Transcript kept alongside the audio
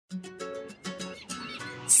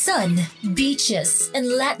Sun, beaches, and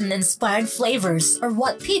Latin-inspired flavors are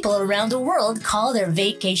what people around the world call their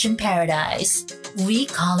vacation paradise. We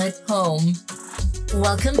call it home.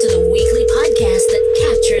 Welcome to the weekly podcast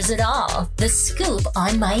that captures it all. The Scoop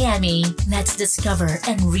on Miami. Let's discover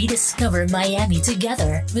and rediscover Miami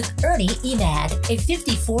together with Ernie Emad, a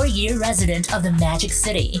 54-year resident of the Magic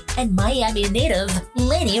City, and Miami native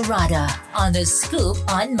Lainey Rada on The Scoop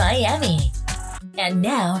on Miami. And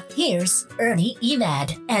now, here's Ernie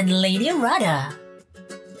Emad and Lainey Rada.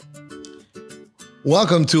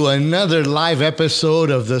 Welcome to another live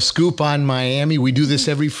episode of The Scoop on Miami. We do this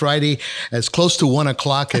every Friday as close to 1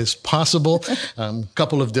 o'clock as possible.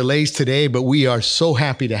 Couple of delays today, but we are so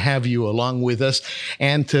happy to have you along with us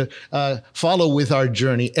and to follow with our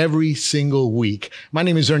journey every single week. My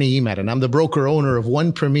name is Ernie Emad, and I'm the broker owner of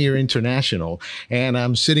One Premier International, and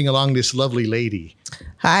I'm sitting along this lovely lady.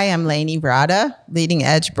 Hi, I'm Lainey Rada, leading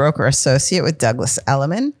edge broker associate with Douglas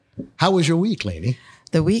Elliman. How was your week, Lainey?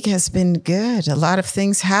 The week has been good. A lot of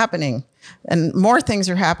things happening, and more things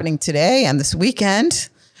are happening today and this weekend.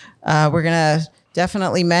 We're going to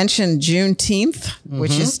definitely mention Juneteenth,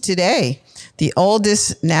 which is today, the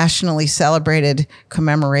oldest nationally celebrated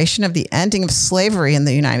commemoration of the ending of slavery in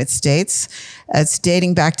the United States. It's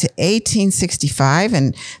dating back to 1865,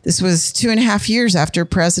 and this was 2.5 years after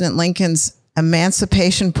President Lincoln's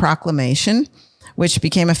Emancipation Proclamation, which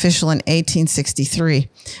became official in 1863.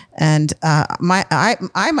 And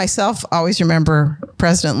I myself always remember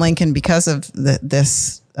President Lincoln because of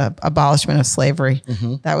this abolishment of slavery.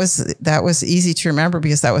 That was easy to remember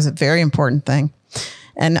because that was a very important thing.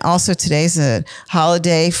 And also today's a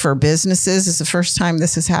holiday for businesses. It's the first time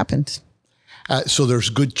this has happened. So there's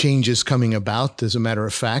good changes coming about. As a matter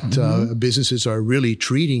of fact, businesses are really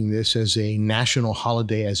treating this as a national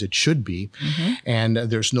holiday as it should be. And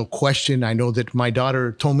there's no question. I know that my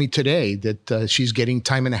daughter told me today that she's getting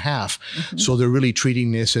time and a half. So they're really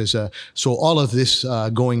treating this as so all of this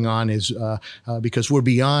going on is because we're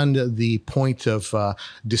beyond the point of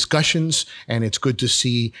discussions, and it's good to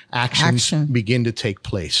see actions begin to take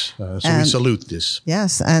place. So we salute this.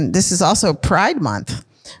 Yes. And this is also Pride Month.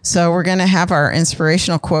 So we're going to have our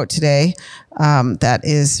inspirational quote today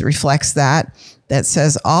that reflects that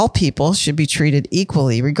says all people should be treated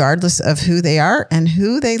equally, regardless of who they are and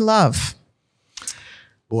who they love.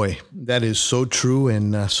 Boy, that is so true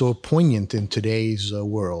and so poignant in today's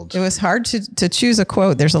world. It was hard to choose a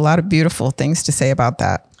quote. There's a lot of beautiful things to say about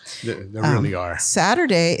that. There really are.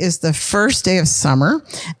 Saturday is the first day of summer,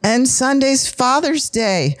 and Sunday's Father's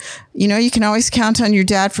Day. You know, you can always count on your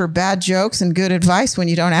dad for bad jokes and good advice when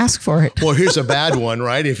you don't ask for it. Well, here's a bad one,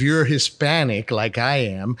 right? If you're Hispanic like I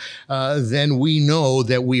am, then we know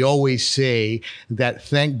that we always say that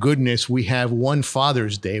thank goodness we have one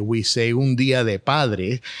Father's Day. We say un día de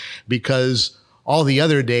padre because all the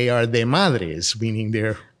other day are de madres, meaning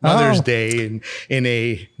they're Mother's Day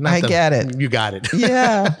get it. You got it.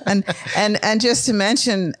 Yeah. And just to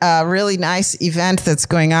mention a really nice event that's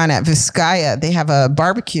going on at Vizcaya. They have a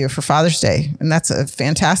barbecue for Father's Day, and that's a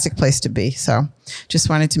fantastic place to be. So just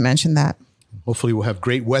wanted to mention that. Hopefully we'll have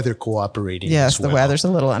great weather cooperating. Yes, the weather's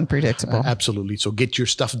a little unpredecidable. Absolutely. So get your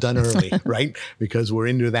stuff done early, right? Because we're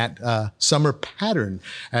into that summer pattern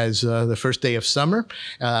as the first day of summer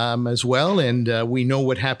as well. And we know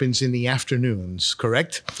what happens in the afternoons,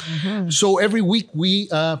 correct? So every week we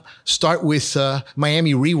start with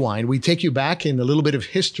Miami Rewind. We take you back in a little bit of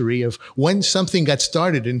history of when something got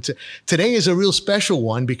started. And today is a real special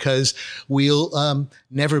one because we'll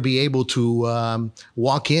never be able to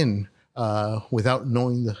walk in without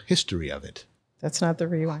knowing the history of it. That's not the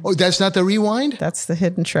rewind. Oh, that's not the rewind? That's the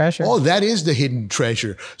hidden treasure. Oh, that is the hidden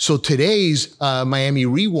treasure. So today's Miami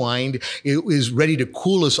Rewind is ready to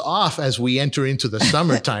cool us off as we enter into the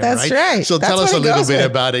summertime, That's right. So tell us a little bit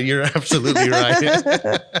about it. You're absolutely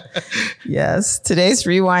right. Yes. Today's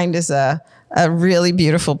Rewind is a really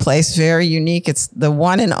beautiful place, very unique. It's the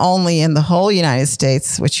one and only in the whole United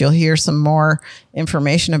States, which you'll hear some more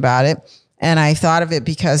information about it. And I thought of it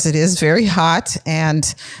because it is very hot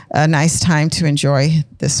and a nice time to enjoy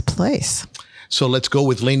this place. So let's go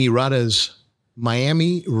with Lainey Rada's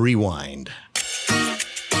Miami Rewind.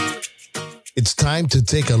 It's time to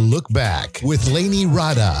take a look back with Lainey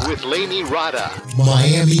Rada.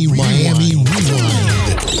 Miami Rewind.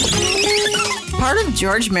 Part of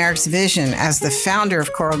George Merrick's vision as the founder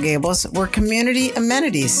of Coral Gables were community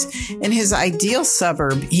amenities. In his ideal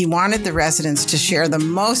suburb, he wanted the residents to share the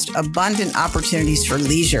most abundant opportunities for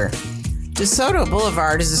leisure. DeSoto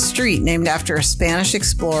Boulevard is a street named after a Spanish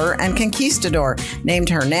explorer and conquistador named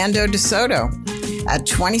Hernando de Soto. At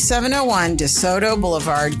 2701 DeSoto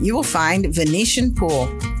Boulevard, you will find Venetian Pool,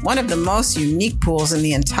 one of the most unique pools in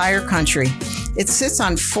the entire country. It sits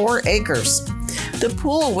on 4 acres. The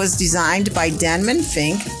pool was designed by Denman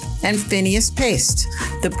Fink and Phineas Paste.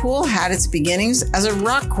 The pool had its beginnings as a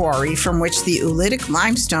rock quarry from which the oolitic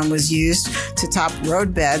limestone was used to top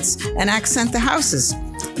road beds and accent the houses.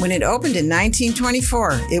 When it opened in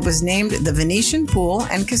 1924, it was named the Venetian Pool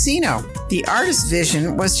and Casino. The artist's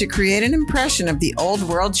vision was to create an impression of the old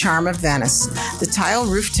world charm of Venice. The tile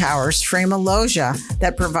roof towers frame a loggia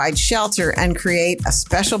that provides shelter and create a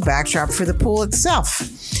special backdrop for the pool itself.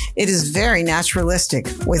 It is very naturalistic,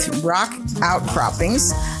 with rock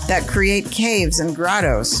outcroppings that create caves and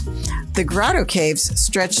grottos. The grotto caves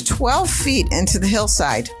stretch 12 feet into the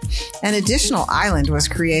hillside. An additional island was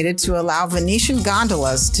created to allow Venetian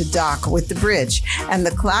gondolas to dock with the bridge and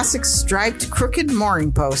the classic striped crooked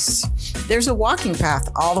mooring posts. There's a walking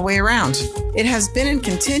path all the way around. It has been in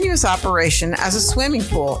continuous operation as a swimming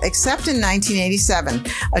pool, except in 1987.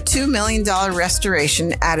 A $2 million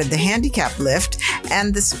restoration added the handicap lift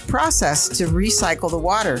and this process to recycle the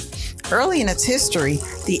water. Early in its history,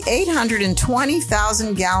 the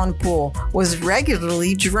 820,000-gallon pool was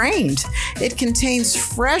regularly drained. It contains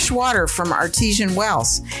fresh water from artesian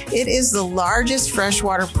wells. It is the largest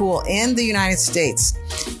freshwater pool in the United States.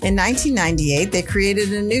 In 1998, they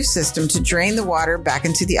created a new system to drain the water back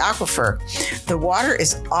into the aquifer. The water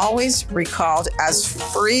is always recalled as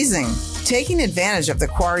freezing. Taking advantage of the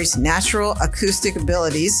quarry's natural acoustic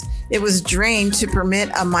abilities, it was drained to permit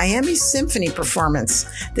a Miami Symphony performance.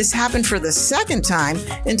 This happened for the second time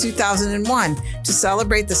in 2001 to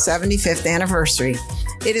celebrate the 75th anniversary.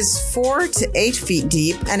 It is 4 to 8 feet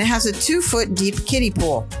deep and it has a 2-foot deep kiddie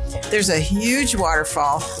pool. There's a huge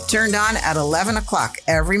waterfall turned on at 11 o'clock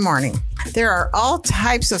every morning. There are all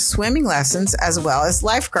types of swimming lessons as well as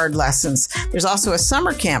lifeguard lessons. There's also a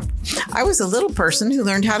summer camp. I was a little person who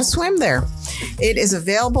learned how to swim there. It is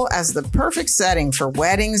available as the perfect setting for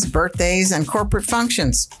weddings, birthdays, and corporate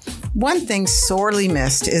functions. One thing sorely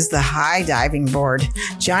missed is the high diving board.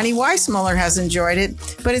 Johnny Weissmuller has enjoyed it,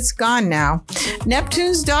 but it's gone now.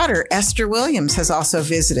 Neptune's daughter, Esther Williams, has also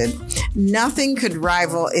visited. Nothing could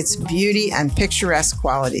rival its beauty and picturesque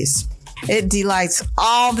qualities. It delights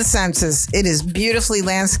all the senses. It is beautifully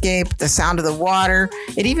landscaped, the sound of the water.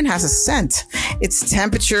 It even has a scent. Its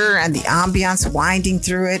temperature and the ambiance winding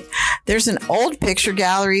through it. There's an old picture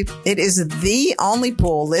gallery. It is the only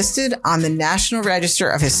pool listed on the National Register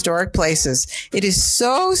of Historic Places. It is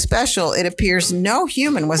so special, it appears no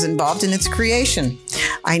human was involved in its creation.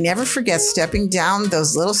 I never forget stepping down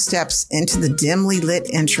those little steps into the dimly lit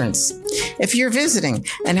entrance. If you're visiting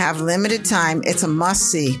and have limited time, it's a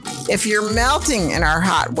must-see. If you're melting in our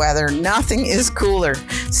hot weather, nothing is cooler.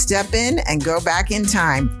 Step in and go back in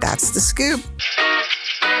time. That's the scoop.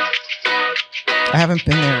 I haven't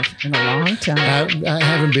been there in a long time. I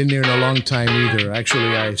haven't been there in a long time either.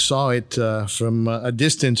 Actually, I saw it from a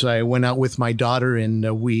distance. I went out with my daughter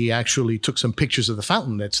and we actually took some pictures of the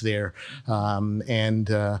fountain that's there.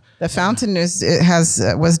 The fountain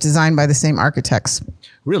was designed by the same architects.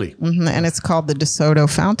 Really? Mm-hmm. And it's called the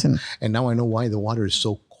DeSoto Fountain. And now I know why the water is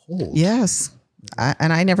so cold. Yes.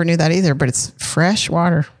 I never knew that either, but it's fresh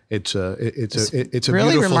water. It's a really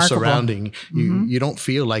beautiful remarkable surrounding. You don't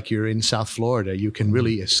feel like you're in South Florida. You can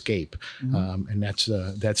really escape, and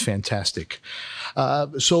that's fantastic.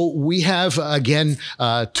 So we have again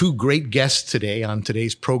 2 great guests today on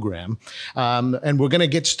today's program, and we're going to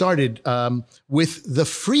get started with the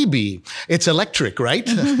freebie. It's electric, right?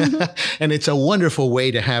 And it's a wonderful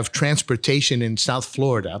way to have transportation in South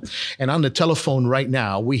Florida. And on the telephone right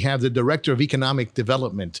now, we have the Director of Economic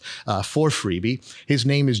Development for Freebie. His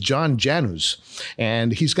name is John Janus,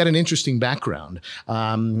 and he's got an interesting background.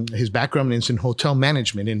 His background is in hotel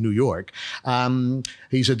management in New York.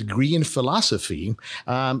 He's a degree in philosophy,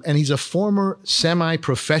 and he's a former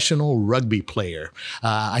semi-professional rugby player.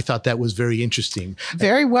 I thought that was very interesting.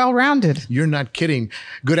 Very well-rounded. You're not kidding.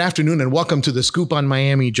 Good afternoon, and welcome to the Scoop on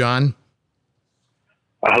Miami, John.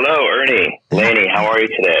 Hello, Ernie. Lainey, how are you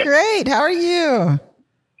today? Great. How are you?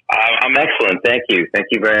 I'm excellent. Thank you. Thank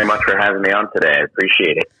you very much for having me on today. I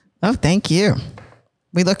appreciate it. Oh, thank you.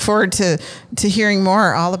 We look forward to hearing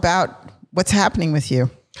more all about what's happening with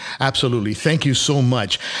you. Absolutely. Thank you so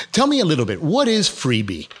much. Tell me a little bit. What is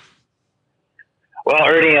Freebie? Well,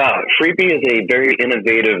 Ernie, Freebie is a very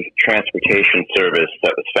innovative transportation service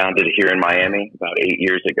that was founded here in Miami about 8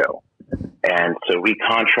 years ago. And so we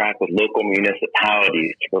contract with local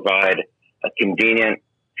municipalities to provide a convenient,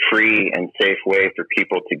 free, and safe way for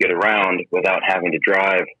people to get around without having to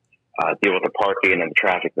drive, deal with the parking and the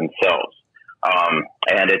traffic themselves.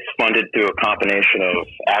 And it's funded through a combination of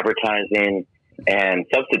advertising and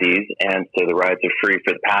subsidies, and so the rides are free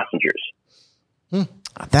for the passengers.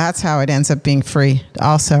 That's how it ends up being free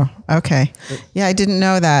also. Okay. Yeah, I didn't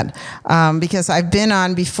know that because I've been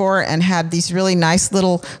on before and had these really nice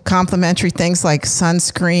little complimentary things like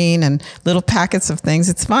sunscreen and little packets of things.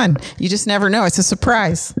 It's fun. You just never know. It's a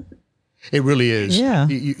surprise. It really is. Yeah.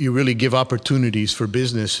 You really give opportunities for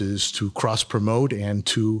businesses to cross-promote and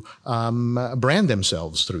to brand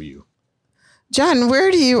themselves through you. John,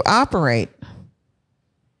 where do you operate?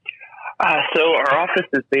 So our office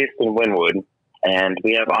is based in Wynwood, and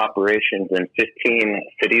we have operations in 15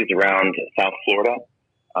 cities around South Florida.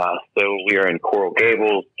 So we are in Coral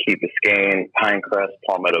Gables, Key Biscayne, Pinecrest,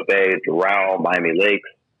 Palmetto Bay, Doral, Miami Lakes,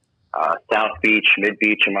 South Beach, Mid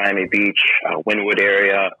Beach and Miami Beach, Wynwood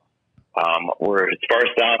area. We're as far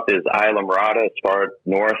south as Isla Mirada, as far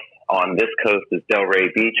north on this coast is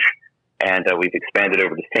Delray Beach, and we've expanded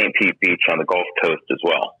over to St. Pete Beach on the Gulf Coast as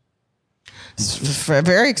well. It's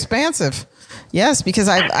very expansive. Yes, because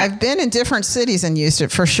I've been in different cities and used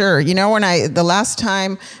it for sure. You know, the last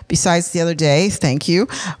time, besides the other day, thank you,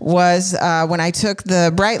 was when I took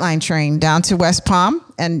the Brightline train down to West Palm,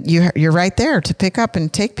 and you're right there to pick up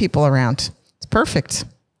and take people around. It's perfect.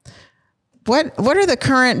 What are the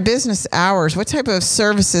current business hours? What type of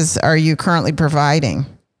services are you currently providing?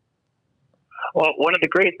 Well, one of the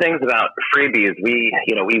great things about Freebie is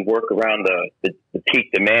we work around the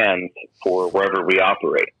peak demands for wherever we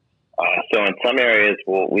operate. So in some areas,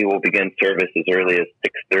 we will begin service as early as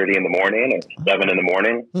 6:30 in the morning or 7 in the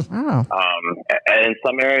morning. Oh. And in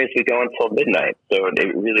some areas, we go until midnight. So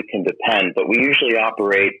it really can depend. But we usually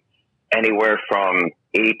operate anywhere from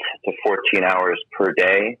 8 to 14 hours per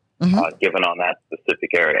day, given on that specific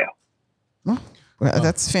area. Well,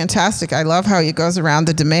 that's fantastic. I love how it goes around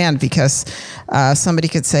the demand because somebody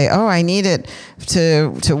could say, oh, I need it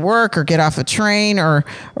to work or get off a train or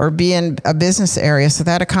be in a business area. So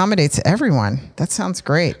that accommodates everyone. That sounds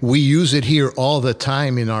great. We use it here all the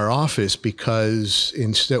time in our office because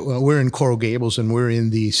we're in Coral Gables and we're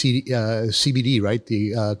in the CBD, right?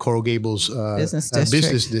 The Coral Gables business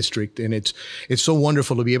district. And it's so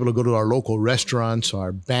wonderful to be able to go to our local restaurants,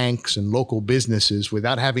 our banks and local businesses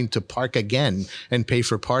without having to park again and pay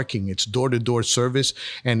for parking. It's door-to-door service,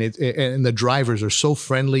 and the drivers are so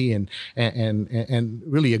friendly and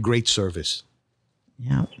really a great service.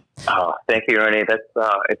 Yeah. Oh, thank you, Ernie. That's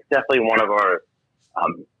it's definitely one of our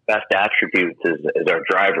best attributes is our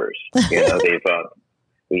drivers. You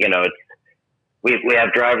know, we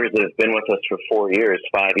have drivers that have been with us for 4 years,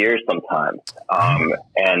 5 years sometimes,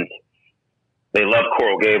 and they love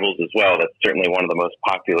Coral Gables as well. That's certainly one of the most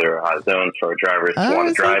popular zones for our drivers to want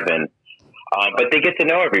to drive in. But they get to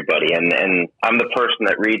know everybody, and I'm the person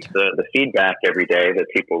that reads the feedback every day that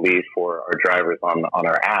people leave for our drivers on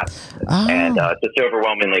our app. Oh. And it's just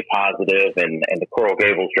overwhelmingly positive, and the Coral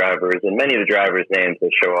Gables drivers, and many of the drivers' names, they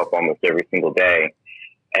show up almost every single day.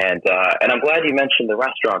 And I'm glad you mentioned the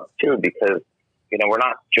restaurants too, because, you know, we're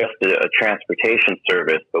not just a transportation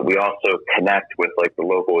service, but we also connect with like the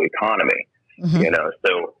local economy, you know,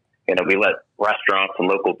 so, you know, we let restaurants and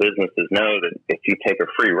local businesses know that if you take a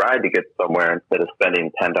free ride to get somewhere instead of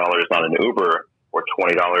spending $10 on an Uber or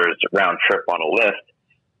 $20 round trip on a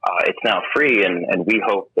Lyft, it's now free. And we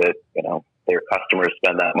hope that, you know, their customers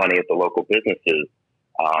spend that money at the local businesses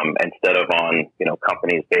instead of on, you know,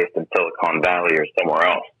 companies based in Silicon Valley or somewhere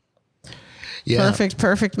else. Yeah.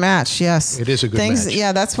 Perfect match. Yes, it is a good match.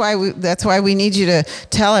 Yeah, that's why we need you to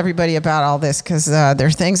tell everybody about all this, because there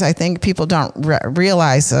are things I think people don't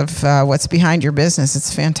realize of what's behind your business.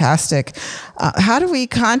 It's fantastic. How do we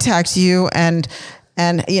contact you, and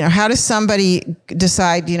you know, how does somebody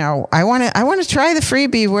decide? You know, I want to try the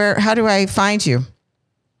freebie. How do I find you?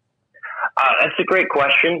 That's a great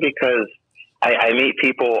question, because I meet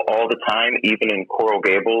people all the time, even in Coral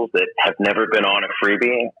Gables, that have never been on a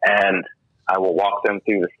freebie, and I will walk them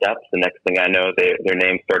through the steps. The next thing I know, their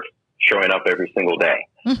name starts showing up every single day.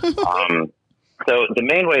 So the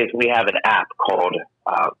main way is we have an app called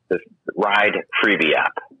the Ride Freebie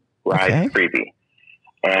app, Freebie.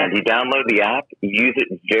 And you download the app, you use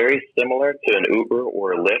it very similar to an Uber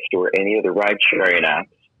or a Lyft or any of the ride-sharing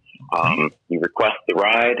apps. You request the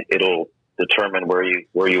ride, it'll determine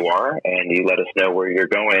where you are, and you let us know where you're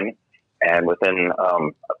going. And within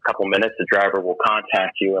a couple minutes, the driver will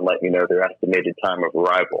contact you and let you know their estimated time of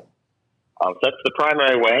arrival. So that's the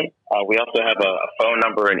primary way. We also have a phone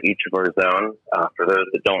number in each of our zones. For those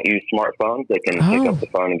that don't use smartphones, they can pick up the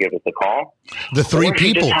phone and give us a call. The three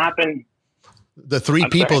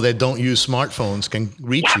people that don't use smartphones can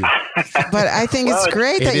reach you. But I think it's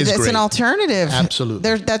great that it's an alternative.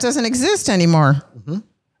 Absolutely. That doesn't exist anymore.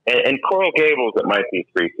 In Coral Gables, it might be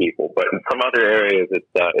 3 people, but in some other areas,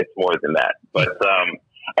 it's more than that. But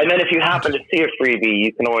and then if you happen to see a freebie,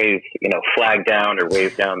 you can always flag down or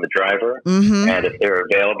wave down the driver, and if they're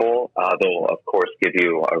available, they'll of course give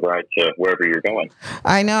you a ride to wherever you're going.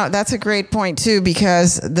 I know that's a great point too,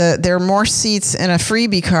 because there are more seats in a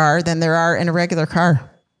freebie car than there are in a regular car.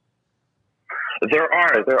 There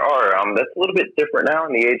are. That's a little bit different now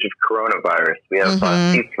in the age of coronavirus. We have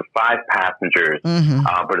seats for 5 passengers,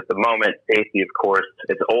 but at the moment, safety, of course,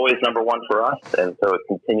 it's always number one for us, and so it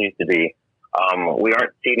continues to be. We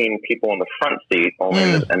aren't seating people in the front seat, only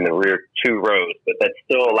in the rear 2 rows, but that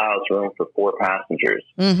still allows room for 4 passengers.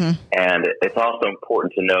 And it's also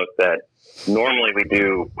important to note that normally we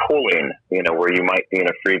do pooling, where you might be in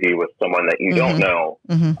a freebie with someone that you don't know.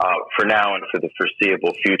 For now and for the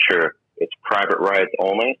foreseeable future, it's private rides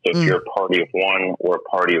only. So if you're a party of 1 or a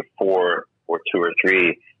party of 4 or 2 or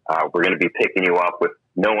 3, we're going to be picking you up with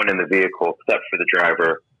no one in the vehicle except for the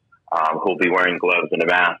driver, who'll be wearing gloves and a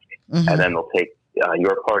mask. And then they'll take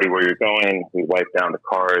your party where you're going. We wipe down the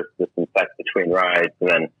cars, disinfect between rides, and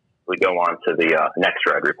then we go on to the next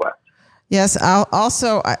ride request. Yes.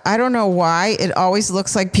 I don't know why it always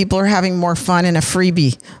looks like people are having more fun in a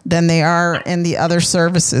freebie than they are in the other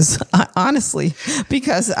services, honestly,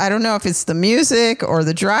 because I don't know if it's the music or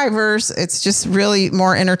the drivers. It's just really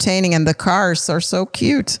more entertaining, and the cars are so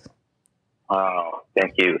cute. Oh,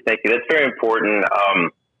 thank you. That's very important.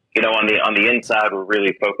 On the inside, we're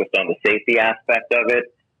really focused on the safety aspect of it.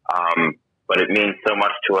 But it means so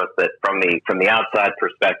much to us that from the outside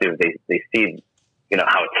perspective, they see,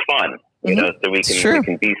 how it's fun, so we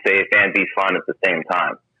can be safe and be fun at the same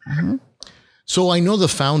time. So I know the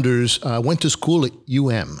founders went to school at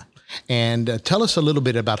UM, and tell us a little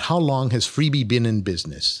bit about how long has Freebie been in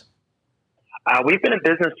business? We've been in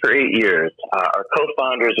business for 8 years. Our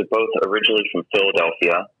co-founders are both originally from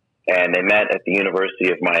Philadelphia, and they met at the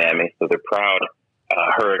University of Miami, so they're proud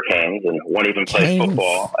Hurricanes, and one even played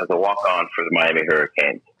football as a walk-on for the Miami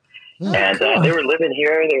Hurricanes. And they were living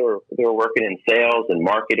here. They were working in sales and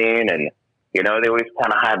marketing, and they always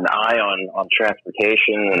kind of had an eye on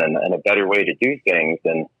transportation and a better way to do things.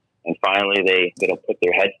 And finally, they put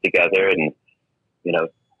their heads together and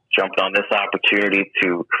jumped on this opportunity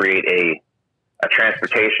to create a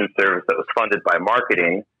transportation service that was funded by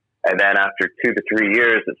marketing. And then after 2 to 3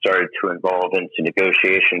 years, it started to evolve into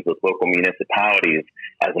negotiations with local municipalities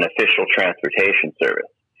as an official transportation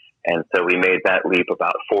service. And so we made that leap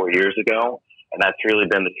about 4 years ago. And that's really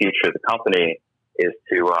been the future of the company, is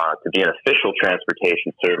to be an official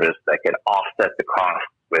transportation service that can offset the cost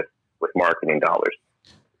with marketing dollars.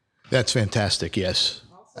 That's fantastic. Yes.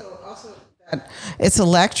 Also it's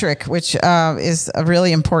electric, which is a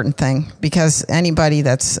really important thing, because anybody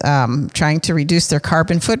that's trying to reduce their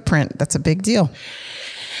carbon footprint, that's a big deal.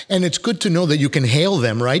 And it's good to know that you can hail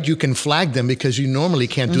them, right? You can flag them, because you normally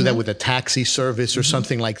can't do that with a taxi service or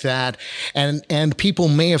something like that. And people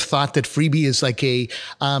may have thought that Freebie is like a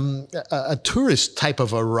tourist type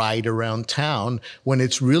of a ride around town, when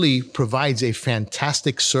it's really provides a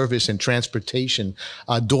fantastic service and transportation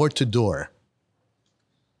door to door.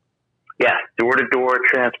 Yeah, door-to-door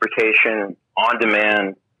transportation, on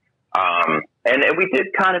demand. And we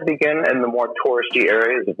did kind of begin in the more touristy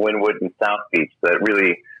areas of Wynwood and South Beach. That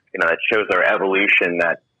really, that shows our evolution,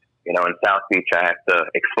 that, in South Beach, I have to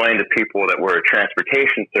explain to people that we're a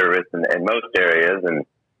transportation service in most areas. And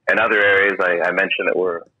in other areas, I mentioned that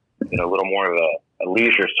we're, a little more of a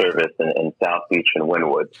leisure service in South Beach and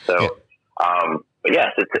Wynwood. So, but yes,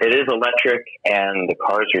 it is electric, and the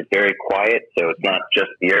cars are very quiet. So it's not just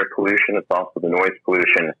the air pollution; it's also the noise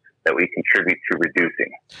pollution that we contribute to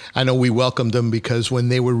reducing. I know we welcomed them, because when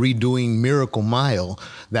they were redoing Miracle Mile,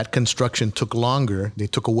 that construction took longer. They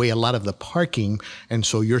took away a lot of the parking, and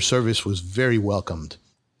so your service was very welcomed.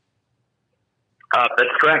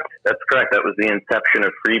 That's correct. That was the inception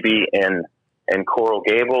of Freebie in Coral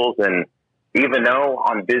Gables, and even though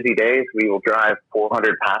on busy days we will drive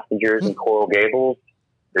 400 passengers in Coral Gables,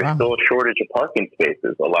 there's still a shortage of parking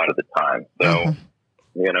spaces a lot of the time. So,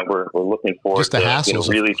 we're looking forward to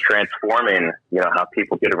really transforming, how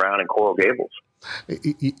people get around in Coral Gables.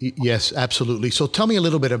 Yes, absolutely. So tell me a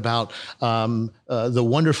little bit about the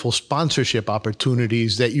wonderful sponsorship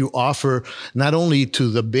opportunities that you offer, not only to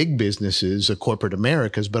the big businesses, corporate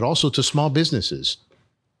Americas, but also to small businesses.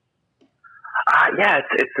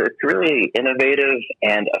 It's really innovative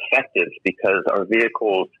and effective, because our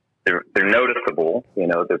vehicles, they're noticeable.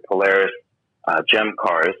 They're Polaris gem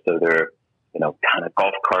cars, so they're kind of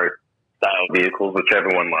golf cart style vehicles, which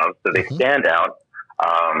everyone loves. So they stand out.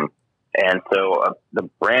 And so the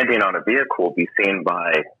branding on a vehicle will be seen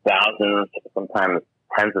by thousands, sometimes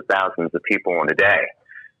tens of thousands of people in a day.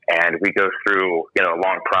 And we go through, a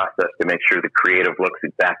long process to make sure the creative looks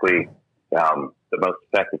exactly the most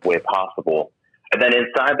effective way possible. And then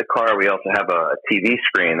inside the car, we also have a TV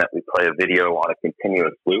screen that we play a video on a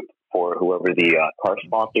continuous loop for whoever the car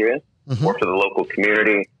sponsor is, or for the local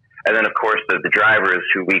community. And then, of course, the drivers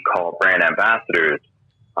who we call brand ambassadors,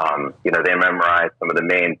 they memorize some of the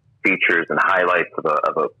main features and highlights of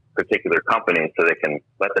a particular company so they can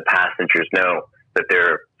let the passengers know that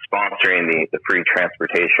they're sponsoring the free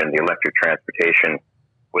transportation, the electric transportation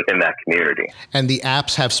within that community. And the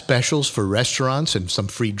apps have specials for restaurants and some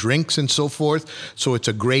free drinks and so forth. So it's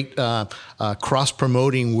a great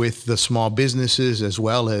cross-promoting with the small businesses as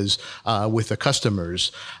well as with the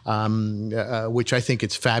customers, which I think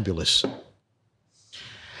it's fabulous.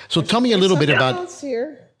 So tell me a little bit about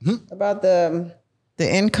here about the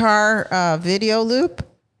in-car video loop.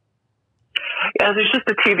 Yeah, there's just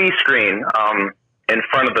a TV screen in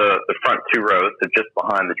front of the front two rows, so just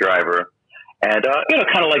behind the driver. And,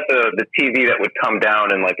 kind of like the TV that would come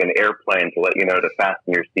down in like an airplane to let you know to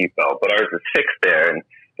fasten your seatbelt. But ours is fixed there, and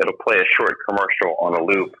it'll play a short commercial on a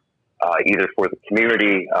loop, either for the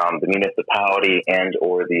community, the municipality, and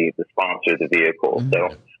or the sponsor of the vehicle.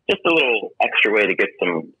 So just a little extra way to get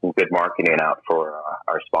some good marketing out for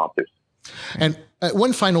our sponsors. And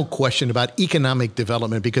one final question about economic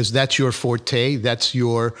development, because that's your forte, that's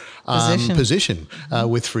your position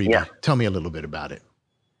with Freebie. Yeah. Tell me a little bit about it.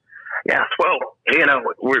 Yes, well,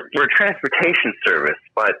 we're a transportation service,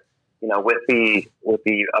 but with the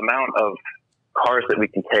amount of cars that we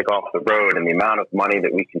can take off the road and the amount of money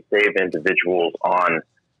that we can save individuals on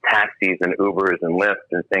taxis and Ubers and Lyft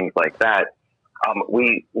and things like that,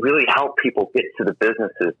 we really help people get to the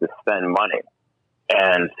businesses to spend money.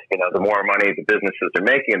 And the more money the businesses are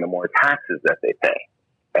making, the more taxes that they pay.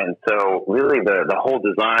 And so, really, the whole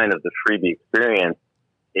design of the Freebie experience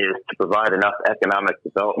is to provide enough economic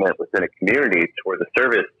development within a community to where the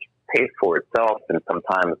service pays for itself and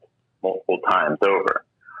sometimes multiple times over,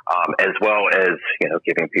 as well as,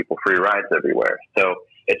 giving people free rides everywhere. So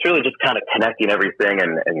it's really just kind of connecting everything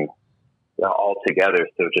and all together.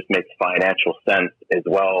 So it just makes financial sense as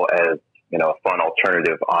well as, a fun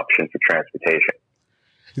alternative option for transportation.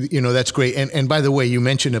 That's great. And by the way, you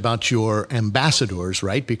mentioned about your ambassadors,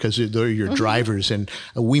 right? Because they're your drivers. And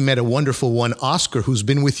we met a wonderful one, Oscar, who's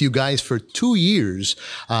been with you guys for 2 years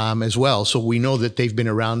as well. So we know that they've been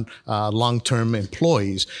around long-term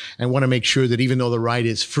employees, and want to make sure that even though the ride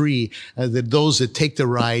is free, that those that take the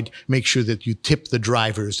ride, make sure that you tip the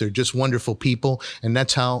drivers. They're just wonderful people. And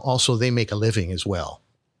that's how also they make a living as well.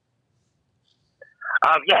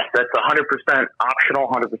 Yes, that's 100% optional,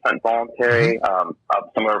 100% voluntary.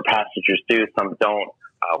 Some of our passengers do, some don't.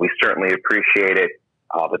 We certainly appreciate it,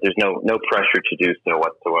 but there's no pressure to do so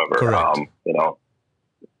whatsoever. Correct.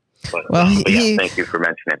 Thank you for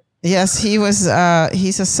mentioning it. Yes, he was.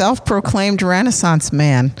 He's a self-proclaimed Renaissance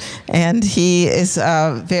man, and he is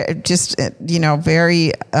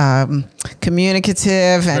very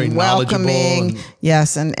communicative and very welcoming.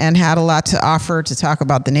 Yes, and had a lot to offer to talk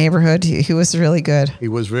about the neighborhood. He was really good. He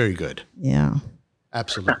was very good. Yeah,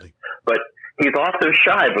 absolutely. But he's also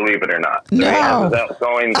shy, believe it or not. No,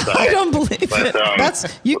 outgoing side. I don't believe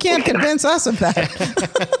it. You can't convince us of that.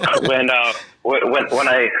 When I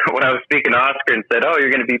was speaking to Oscar and said, "Oh,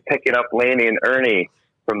 you're going to be picking up Laney and Ernie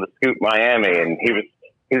from the Scoop Miami," and he was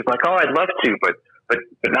like, "Oh, I'd love to, but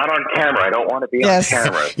not on camera. I don't want to be on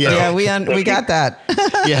camera." Yeah, we got that.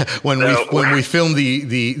 Yeah, when we filmed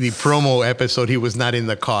the promo episode, he was not in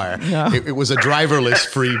the car. No. It was a driverless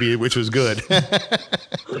Freebie, which was good.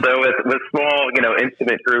 So with small,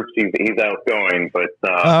 intimate groups, he's outgoing, but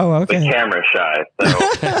but camera shy. So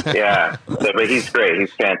yeah, but he's great.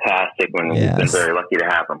 He's fantastic. We've been very lucky to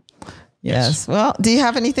have him. Yes. Well, do you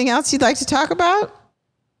have anything else you'd like to talk about?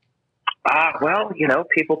 Well,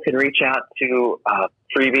 people can reach out to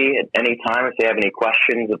Freebie at any time if they have any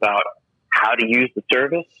questions about how to use the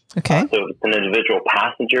service. Okay. So if it's an individual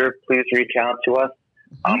passenger, please reach out to us.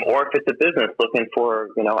 Or if it's a business looking for,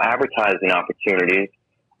 advertising opportunities,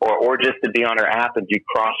 or just to be on our app and do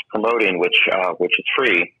cross promoting, which is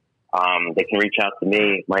free, they can reach out to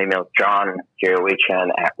me. My email is John,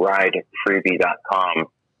 JOHN @ridefreebie.com,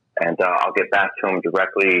 and I'll get back to them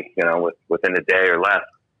directly, within a day or less.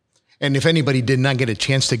 And if anybody did not get a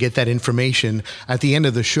chance to get that information, at the end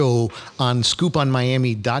of the show on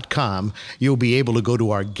scooponmiami.com, you'll be able to go to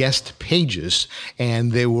our guest pages,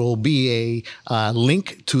 and there will be a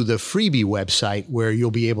link to the Freebie website where you'll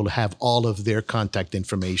be able to have all of their contact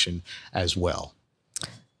information as well.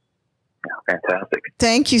 Fantastic.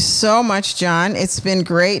 Thank you so much, John. It's been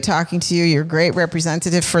great talking to you. You're a great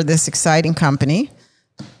representative for this exciting company.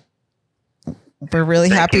 We're really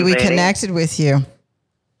happy you, we Lainey. connected with you.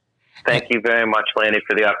 Thank you very much, Laney,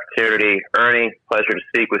 for the opportunity. Ernie, pleasure to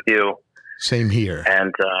speak with you. Same here.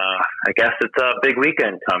 And I guess it's a big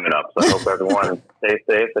weekend coming up, so I hope everyone stays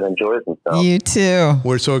safe and enjoys themselves. You too.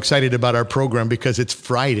 We're so excited about our program because it's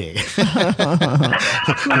Friday.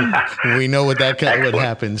 We know what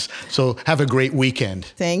happens. So have a great weekend.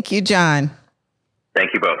 Thank you, John. Thank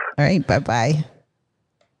you both. All right. Bye-bye.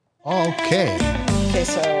 Okay. Okay,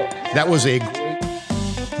 so That was a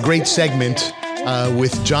great segment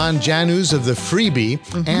with John Janus of the Freebie.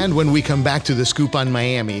 And when we come back to the Scoop on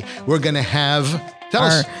Miami, we're going to have... Tell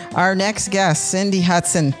us. our next guest, Cindy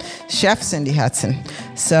Hudson, Chef Cindy Hudson.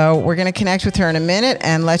 So we're going to connect with her in a minute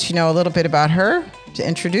and let you know a little bit about her to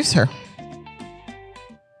introduce her.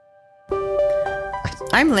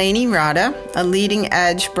 I'm Lainey Rada, a leading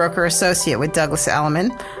edge broker associate with Douglas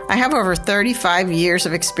Elliman. I have over 35 years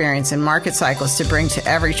of experience in market cycles to bring to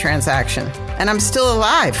every transaction, and I'm still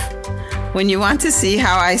alive. When you want to see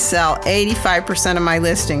how I sell 85% of my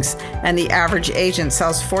listings and the average agent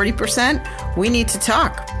sells 40%, we need to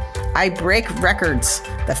talk. I break records,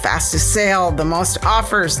 the fastest sale, the most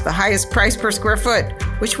offers, the highest price per square foot.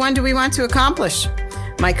 Which one do we want to accomplish?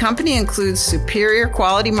 My company includes superior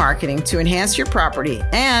quality marketing to enhance your property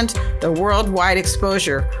and the worldwide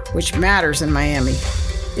exposure, which matters in Miami.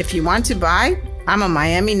 If you want to buy, I'm a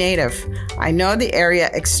Miami native. I know the area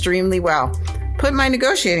extremely well. Put my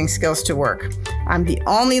negotiating skills to work. I'm the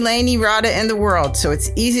only Lainey Rada in the world, so it's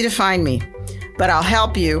easy to find me. But I'll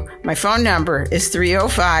help you. My phone number is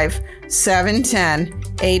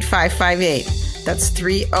 305-710-8558. That's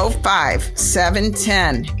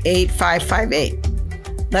 305-710-8558.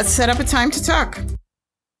 Let's set up a time to talk.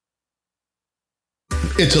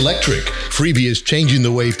 It's electric. Freebie is changing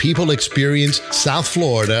the way people experience South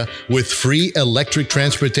Florida with free electric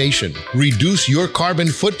transportation. Reduce your carbon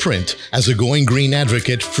footprint. As a Going Green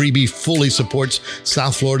advocate, Freebie fully supports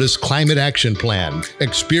South Florida's climate action plan.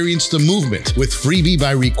 Experience the movement with Freebie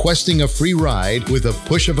by requesting a free ride. With a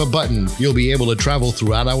push of a button, you'll be able to travel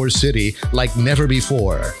throughout our city like never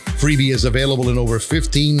before. Freebie is available in over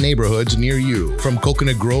 15 neighborhoods near you, from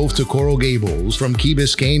Coconut Grove to Coral Gables, from Key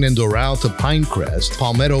Biscayne and Doral to Pinecrest,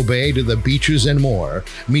 Palmetto Bay to the beaches and more.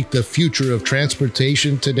 Meet the future of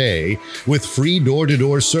transportation today with free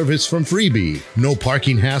door-to-door service from Freebie. No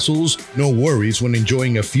parking hassles, no worries when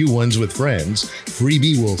enjoying a few ones with friends.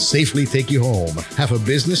 Freebie will safely take you home. Have a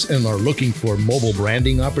business and are looking for mobile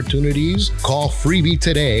branding opportunities? Call Freebie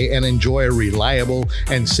today and enjoy a reliable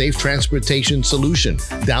and safe transportation solution.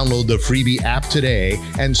 Download the Freebie app today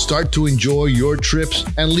and start to enjoy your trips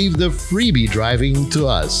and leave the Freebie driving to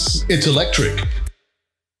us. It's electric.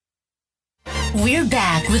 We're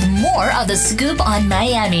back with more of the Scoop on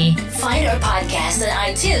Miami. Find our podcast on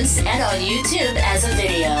iTunes and on YouTube as a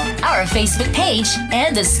video, our Facebook page,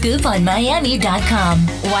 and thescooponmiami.com.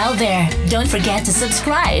 While there, don't forget to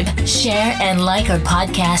subscribe, share, and like our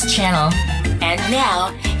podcast channel. And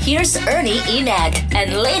now, here's Ernie Enad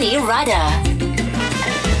and Lainey Rada.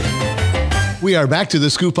 We are back to the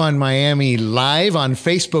Scoop on Miami live on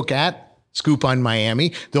Facebook at Scoop on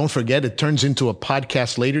Miami. Don't forget, it turns into a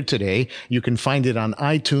podcast later today. You can find it on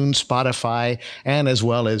iTunes, Spotify, and as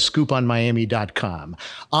well as scooponmiami.com.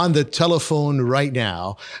 On the telephone right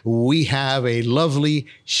now, we have a lovely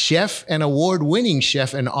chef and award-winning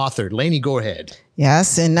chef and author. Lainey, go ahead.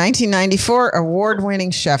 Yes, in 1994,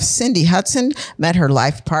 award-winning chef Cindy Hudson met her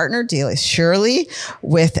life partner, Delia Shirley,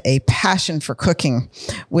 with a passion for cooking.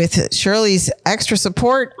 With Shirley's extra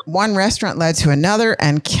support, one restaurant led to another,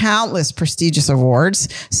 and countless prestigious awards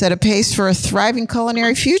set a pace for a thriving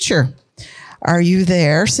culinary future. Are you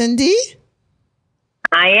there, Cindy?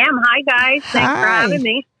 I am. Hi, guys. Thanks for having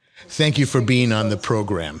me. Thank you for being on the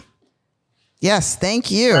program. Yes,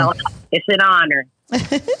 thank you. Well, it's an honor.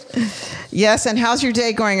 Yes, and how's your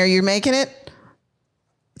day going? Are you making it?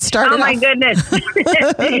 Oh my goodness.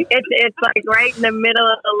 it's like right in the middle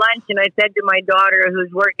of the lunch, and I said to my daughter who's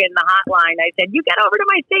working the hotline, I said, you get over to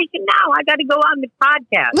my station now. I got to go on the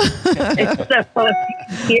podcast.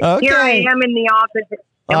 So here I am in the office.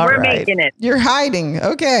 And we're making it. You're hiding.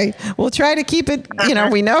 Okay. We'll try to keep it,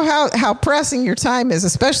 we know how pressing your time is,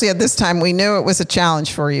 especially at this time. We knew it was a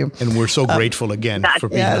challenge for you. And we're so grateful again for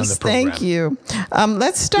being on the program. Thank you.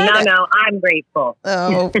 Let's start. No, I'm grateful.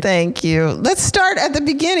 Oh, thank you. Let's start at the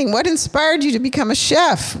beginning. What inspired you to become a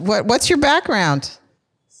chef? What's your background?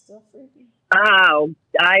 Oh,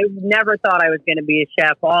 I never thought I was going to be a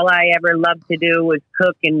chef. All I ever loved to do was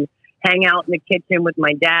cook and hang out in the kitchen with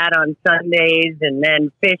my dad on Sundays, and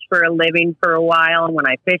then fish for a living for a while. And when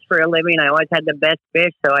I fished for a living, I always had the best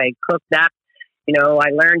fish, so I cooked that I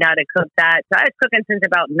learned how to cook that. So I was cooking since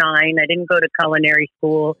about 9. I didn't go to culinary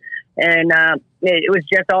school. And it was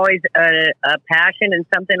just always a passion and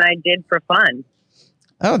something I did for fun.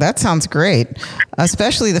 Oh, that sounds great.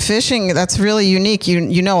 Especially the fishing. That's really unique.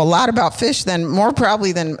 You know a lot about fish more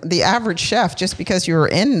probably than the average chef, just because you were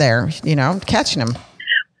in there, catching them.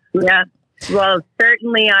 Yeah. Well,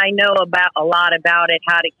 certainly I know a lot about it,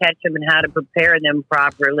 how to catch them and how to prepare them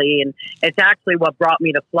properly. And it's actually what brought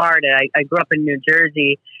me to Florida. I grew up in New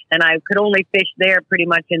Jersey, and I could only fish there pretty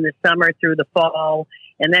much in the summer through the fall.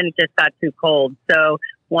 And then it just got too cold. So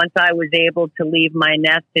once I was able to leave my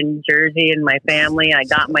nest in Jersey and my family, I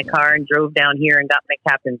got in my car and drove down here and got my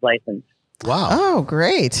captain's license. Wow. Oh,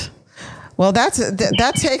 great. Well,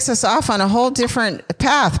 that takes us off on a whole different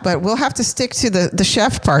path, but we'll have to stick to the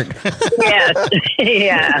chef part. Yes.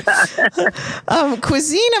 Yeah.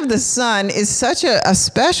 Cuisine of the Sun is such a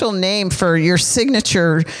special name for your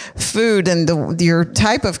signature food and your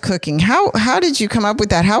type of cooking. How did you come up with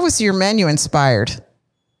that? How was your menu inspired?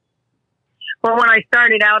 Well, when I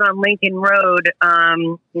started out on Lincoln Road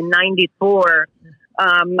in 94,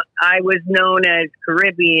 I was known as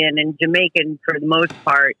Caribbean and Jamaican for the most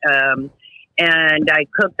part. And I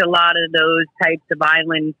cooked a lot of those types of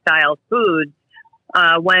island-style foods.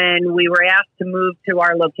 When we were asked to move to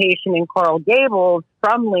our location in Coral Gables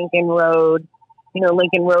from Lincoln Road,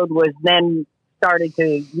 Lincoln Road was then started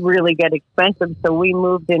to really get expensive, so we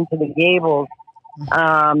moved into the Gables.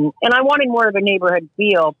 And I wanted more of a neighborhood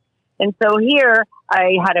feel. And so here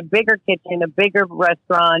I had a bigger kitchen, a bigger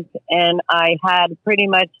restaurant, and I had pretty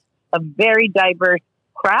much a very diverse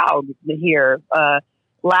crowd here,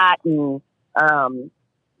 Latin,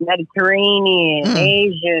 Mediterranean,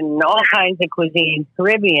 Asian, all kinds of cuisines,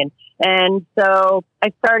 Caribbean. And so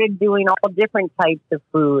I started doing all different types of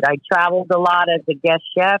food. I traveled a lot as a guest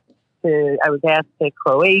chef. I was asked to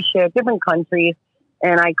Croatia, different countries,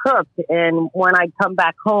 and I cooked. And when I'd come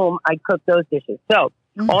back home, I'd cook those dishes. So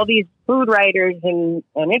all these food writers and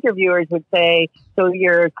interviewers would say, so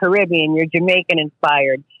you're Caribbean, you're Jamaican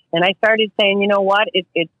inspired. And I started saying, you know what,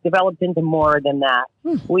 it's developed into more than that.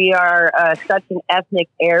 We are such an ethnic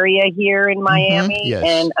area here in Miami, Yes.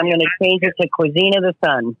 and I'm going to change it to Cuisine of the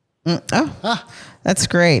Sun. That's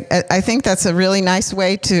great. I think that's a really nice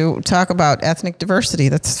way to talk about ethnic diversity.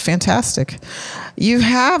 That's fantastic. You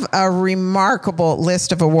have a remarkable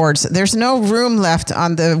list of awards. There's no room left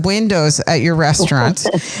on the windows at your restaurant,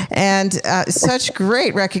 and such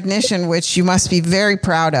great recognition, which you must be very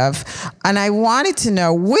proud of. And I wanted to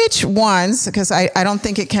know which ones, because I don't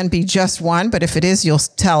think it can be just one, but if it is, you'll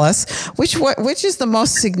tell us, which is the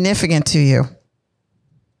most significant to you?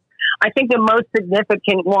 I think the most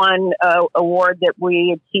significant award that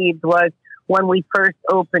we achieved was when we first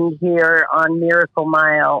opened here on Miracle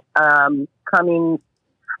Mile, coming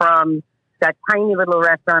from that tiny little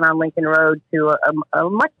restaurant on Lincoln Road to a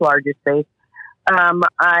much larger space.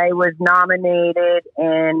 I was nominated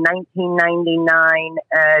in 1999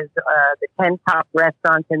 as the 10 top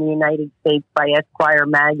restaurants in the United States by Esquire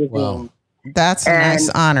magazine. Wow. That's a nice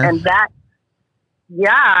honor. And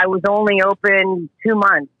I was only open 2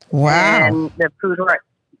 months. Wow. And the food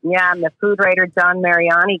writer John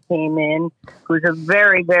Mariani came in, who's a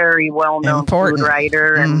very, very well-known food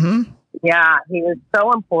writer. And yeah, he was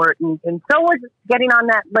so important. And so was getting on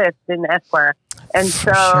that list in Esquire. And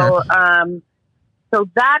so, so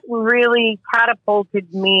that really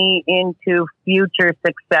catapulted me into future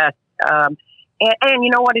success. And you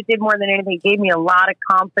know what? It did more than anything. It gave me a lot of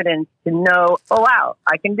confidence to know, oh, wow,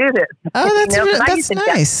 I can do this. Oh, that's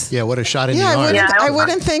nice. Yeah, what a shot in the arm. I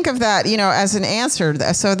wouldn't think of that, as an answer.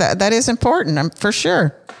 So that is important, for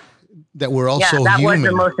sure. That we're also that human. Was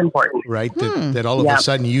the most important. Right? That all of a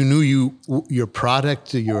sudden you knew your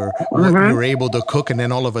product, what you were able to cook, and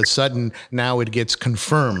then all of a sudden now it gets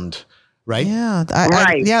confirmed. Right? Yeah.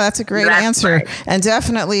 That's a great answer. Right. And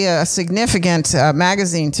definitely a significant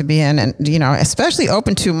magazine to be in, and, especially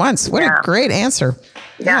open 2 months. What a great answer.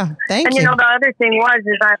 Yeah. Thank you. And, the other thing was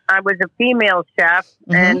I was a female chef,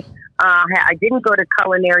 and I didn't go to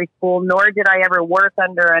culinary school, nor did I ever work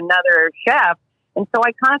under another chef. And so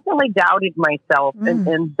I constantly doubted myself,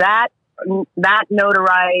 and that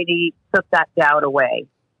notoriety took that doubt away.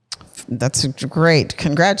 That's great.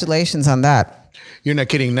 Congratulations on that. You're not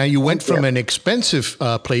kidding. Now, you went from an expensive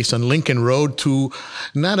place on Lincoln Road to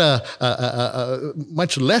not a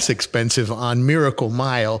much less expensive on Miracle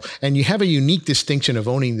Mile. And you have a unique distinction of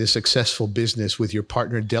owning this successful business with your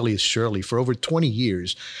partner, Delius Shirley, for over 20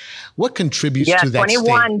 years. What contributes to that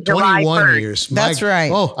 21, stay? 21 years. That's right.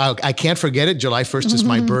 Oh, I can't forget it. July 1st is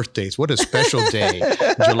my birthday. What a special day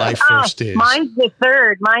July 1st is. Mine's the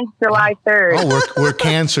 3rd. Mine's July 3rd. Oh, we're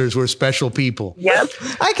cancers. We're special people. Yep.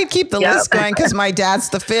 I could keep the list going because my dad's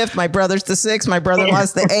the 5th, my brother's the 6th, my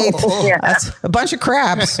brother-in-law's the 8th. Yeah. That's a bunch of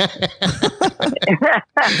crabs.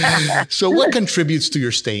 So what contributes to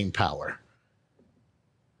your staying power?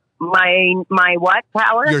 My what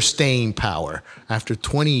power? Your staying power after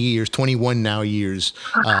 21 now years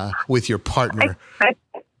with your partner. I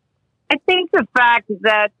think the fact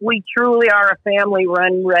that we truly are a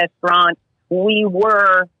family-run restaurant. We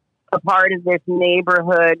were a part of this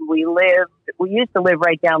neighborhood. We used to live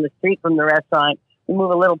right down the street from the restaurant. We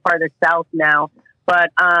move a little farther south now.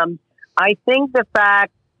 But I think the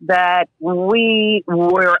fact that we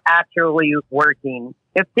were actually working.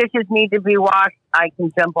 If dishes need to be washed, I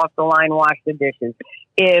can jump off the line, wash the dishes.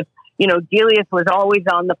 If, Delius was always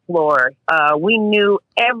on the floor. We knew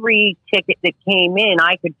every ticket that came in.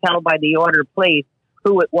 I could tell by the order placed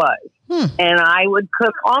who it was. And I would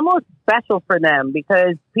cook almost special for them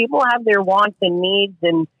because people have their wants and needs,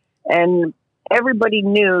 and everybody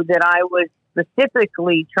knew that I was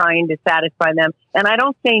specifically trying to satisfy them. And I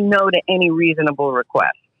don't say no to any reasonable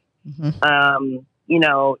request.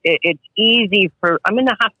 It's easy I'm in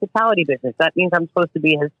the hospitality business. That means I'm supposed to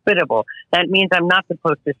be hospitable. That means I'm not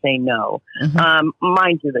supposed to say no.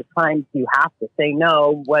 Mind you, the times you have to say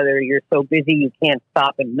no, whether you're so busy you can't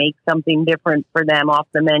stop and make something different for them off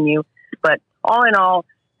the menu. But all in all,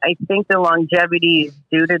 I think the longevity is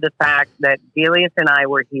due to the fact that Delius and I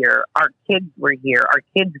were here. Our kids were here. Our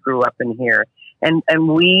kids grew up in here. And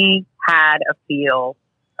we had a feel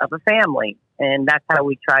of a family. And that's how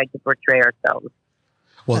we tried to portray ourselves.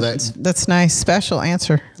 Well, that's nice. Special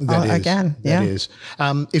answer. Again, that is.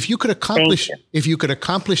 If you could accomplish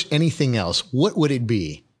anything else, what would it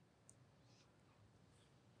be?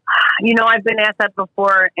 I've been asked that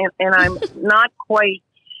before, and I'm not quite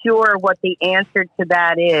sure what the answer to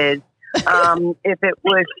that is. If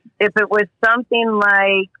it was something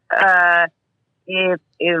like, if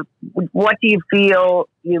what do you feel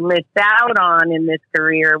you missed out on in this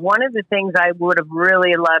career? One of the things I would have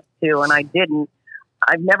really loved to, and I didn't.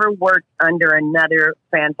 I've never worked under another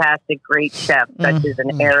fantastic, great chef, such as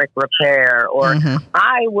an Eric Ripert, or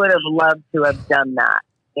I would have loved to have done that.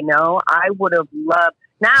 I would have loved.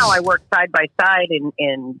 Now I work side by side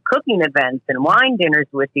in cooking events and wine dinners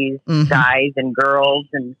with these guys and girls,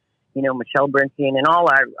 and Michelle Bernstein and all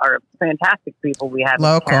our fantastic people we have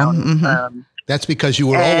local. In town. That's because you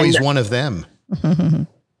were always one of them.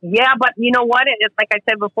 Yeah, but you know what? It's like I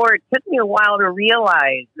said before, it took me a while to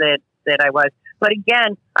realize that I was. But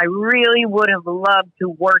again, I really would have loved to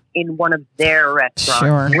work in one of their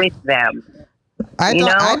restaurants with them.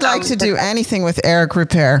 I'd like to do anything with Eric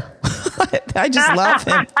Ripert. I just love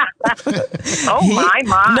him.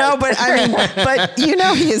 My. No, but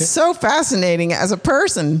he is so fascinating as a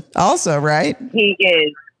person also, right? He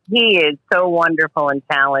is. He is so wonderful and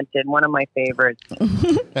talented. One of my favorites.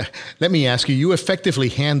 Let me ask you, you effectively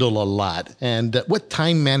handle a lot. And what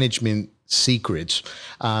time management secrets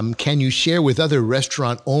can you share with other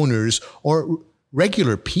restaurant owners or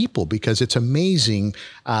regular people? Because it's amazing.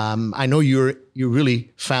 I know you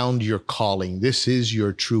really found your calling. This is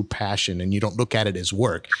your true passion, and you don't look at it as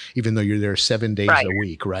work, even though you're there 7 days a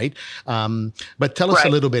week, right? But tell us a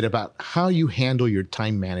little bit about how you handle your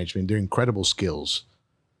time management. They're incredible skills.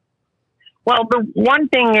 Well, the one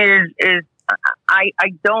thing is I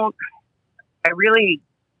really,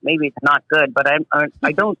 maybe it's not good, but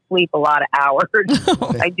I don't sleep a lot of hours.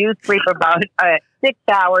 I do sleep about 6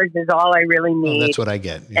 hours is all I really need. That's what I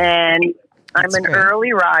get. Yeah. And I'm an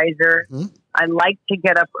early riser. I like to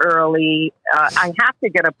get up early. I have to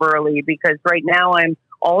get up early because right now I'm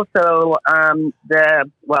also the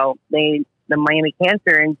Miami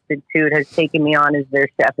Cancer Institute has taken me on as their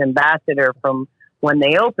chef ambassador from when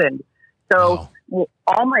they opened. So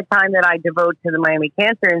all my time that I devote to the Miami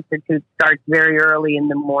Cancer Institute starts very early in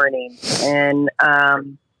the morning. And,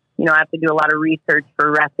 I have to do a lot of research for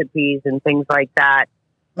recipes and things like that.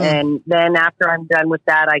 And then after I'm done with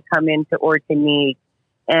that, I come into Ortonique.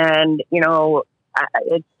 And,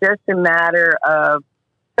 it's just a matter of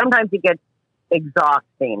sometimes it gets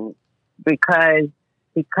exhausting because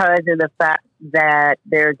of the fact that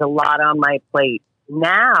there's a lot on my plate.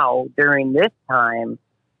 Now, during this time,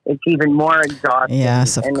 it's even more exhausting.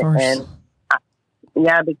 Yes, of course. And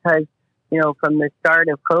because, from the start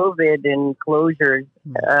of COVID and closures,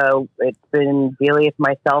 it's been Delius,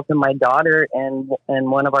 myself, and my daughter, and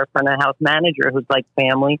one of our front of house manager who's like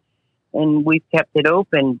family, and we've kept it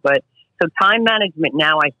open. But So time management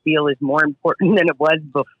now I feel is more important than it was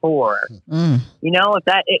before. You know, if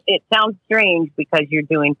that it sounds strange because you're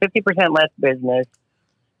doing 50% less business,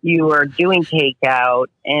 you are doing takeout,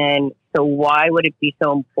 and so why would it be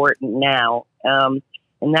so important now? And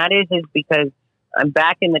that is because I'm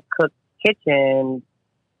back in the kitchen,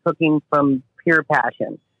 cooking from pure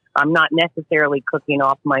passion. I'm not necessarily cooking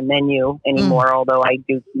off my menu anymore, although I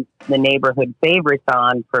do keep the neighborhood favorites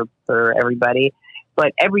on for everybody.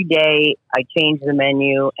 But every day I change the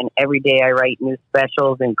menu, and every day I write new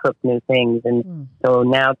specials and cook new things. And so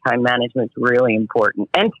now time management's really important,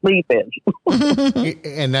 and sleep is.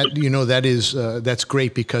 And that, you know, that is, that's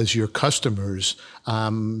great because your customers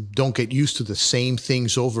don't get used to the same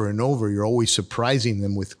things over and over. You're always surprising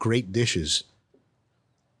them with great dishes.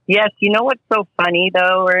 Yes. You know what's so funny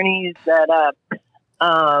though, Ernie, is that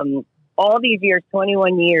all these years,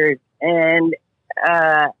 21 years, and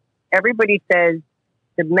everybody says,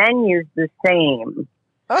 the menu's the same.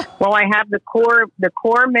 Well, I have the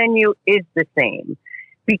core menu is the same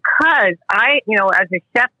because as a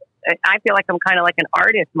chef, I feel like I'm kind of like an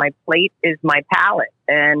artist. My plate is my palette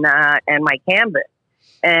and my canvas.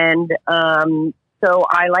 And, so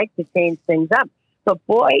I like to change things up. But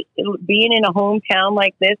boy, being in a hometown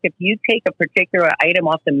like this, if you take a particular item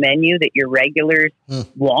off the menu that your regulars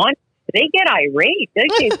want, they get irate.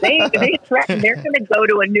 They threaten they're going to go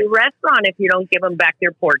to a new restaurant if you don't give them back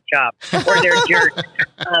their pork chop or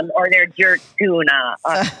their jerk tuna.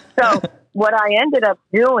 So what I ended up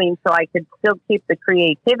doing, so I could still keep the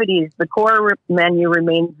creativity, is the core menu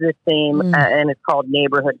remains the same, and it's called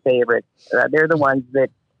Neighborhood Favorites. They're the ones that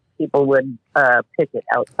people would picket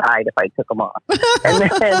outside if I took them off.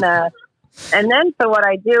 And then, so what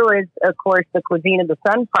I do is, of course, the Cuisine of the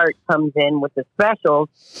Sun part comes in with the specials,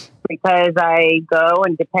 because I go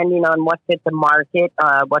and depending on what's at the market,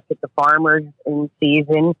 what's at the farmers in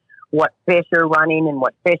season, what fish are running and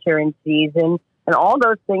what fish are in season, and all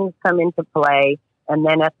those things come into play, and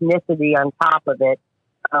then ethnicity on top of it.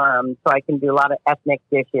 So I can do a lot of ethnic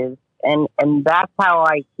dishes, and that's how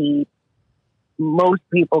I keep most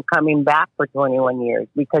people coming back for 21 years,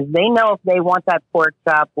 because they know if they want that pork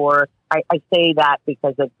chop, or I say that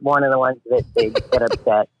because it's one of the ones that they get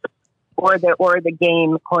upset, or the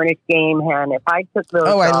Cornish game hen. If I took those,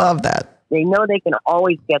 I love that. They know they can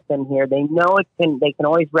always get them here. They know they can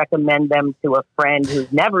always recommend them to a friend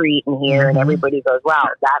who's never eaten here, and everybody goes, "Wow,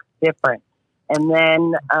 that's different." And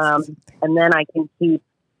then I can keep,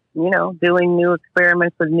 doing new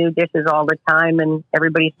experiments with new dishes all the time, and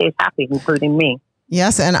everybody stays happy, including me.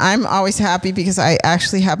 Yes, and I'm always happy because I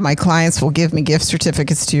actually have my clients will give me gift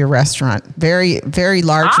certificates to your restaurant. Very, very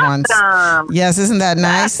large ones. Yes, isn't that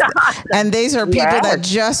nice? Awesome. And these are people that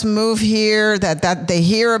just move here, that they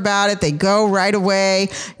hear about it, they go right away.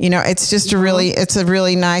 It's just a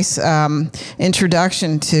really nice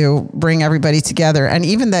introduction to bring everybody together. And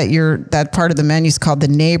even that part of the menu is called the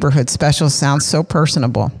Neighborhood Special sounds so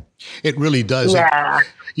personable. It really does. Yeah.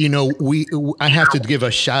 I have to give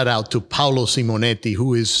a shout out to Paolo Simonetti,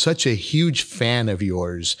 who is such a huge fan of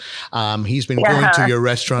yours. He's been going to your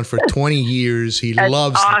restaurant for 20 years. He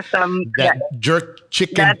loves that jerk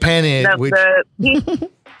chicken penne.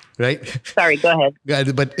 Right? Sorry, go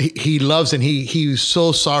ahead. But he loves, and he's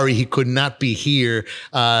so sorry he could not be here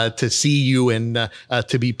to see you and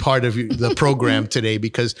to be part of the program today,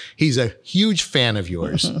 because he's a huge fan of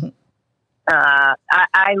yours.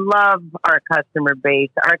 I love our customer base.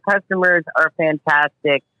 Our customers are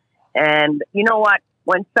fantastic. And you know what?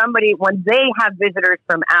 When they have visitors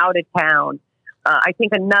from out of town, I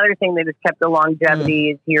think another thing that has kept the longevity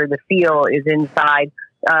is here. The feel is inside.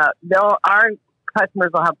 Our customers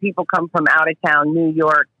will have people come from out of town, New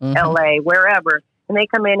York, LA, wherever. And they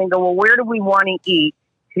come in and go, well, where do we want to eat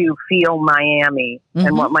to feel Miami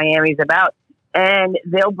and what Miami's about? And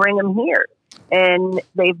they'll bring them here. And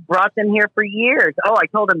they've brought them here for years. Oh, I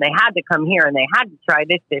told them they had to come here, and they had to try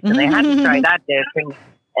this dish, and they had to try that dish.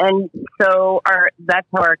 And so that's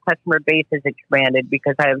how our customer base has expanded,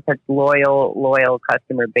 because I have such loyal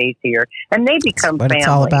customer base here. And they become family. It's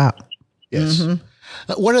all about. Yes.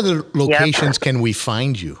 What other locations can we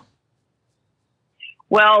find you?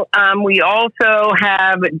 Well, we also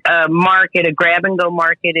have a grab-and-go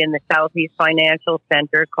market in the Southeast Financial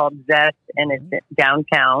Center called Zest, and it's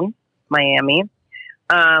downtown Miami.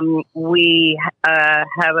 We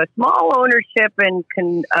have a small ownership and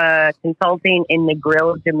consulting in the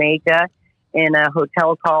Grill, Jamaica, in a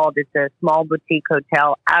hotel it's a small boutique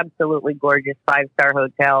hotel, absolutely gorgeous 5-star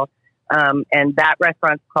hotel. And that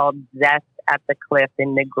restaurant's called Zest at the Cliff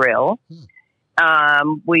in the Grill.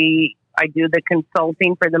 We I do the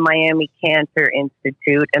consulting for the Miami Cancer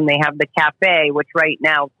Institute, and they have the cafe, which right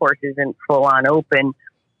now, of course, isn't full on open,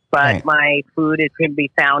 but my food can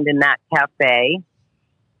be found in that cafe.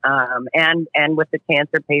 And with the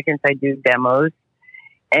cancer patients, I do demos.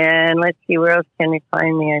 And let's see, where else can you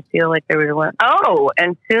find me? I feel like there was one. Oh,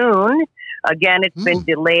 and soon, again, it's been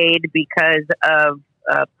delayed because of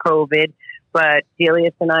COVID, but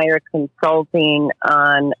Delius and I are consulting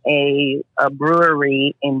on a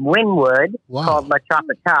brewery in Wynwood called La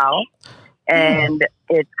Tropical. And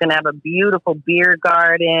it's going to have a beautiful beer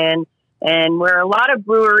garden. And where a lot of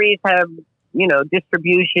breweries have,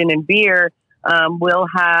 distribution and beer, we'll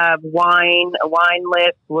have a wine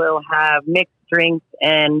list, we'll have mixed drinks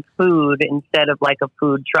and food instead of like a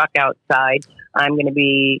food truck outside. I'm going to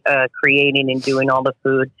be creating and doing all the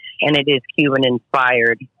food, and it is Cuban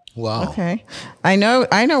inspired. Wow. Okay. I know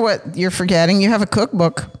what you're forgetting. You have a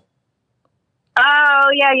cookbook. Oh,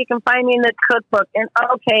 yeah. You can find me in the cookbook. And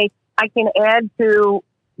okay, I can add to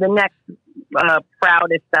the next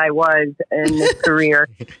proudest I was in this career,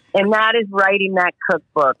 and that is writing that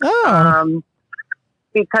cookbook. Oh.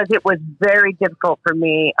 Because it was very difficult for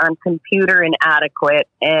me. I'm computer inadequate,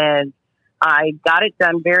 and I got it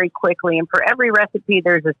done very quickly. And for every recipe,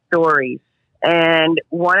 there's a story. And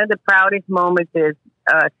one of the proudest moments is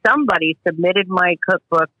somebody submitted my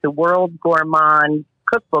cookbook to World Gourmand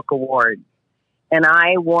Cookbook Awards. And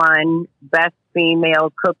I won Best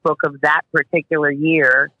Female Cookbook of that particular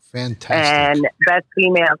year. Fantastic. And Best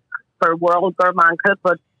Female for World Gourmand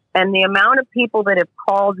Cookbook. And the amount of people that have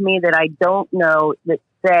called me that I don't know that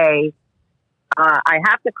say, I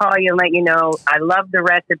have to call you and let you know I love the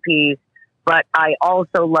recipes, but I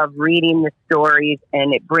also love reading the stories,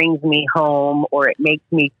 and it brings me home, or it makes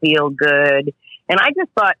me feel good. And I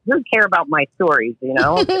just thought, who care about my stories,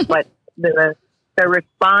 But the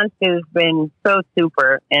response has been so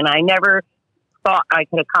super, and I never thought I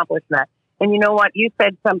could accomplish that. And you know what? You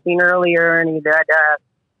said something earlier, Ernie, that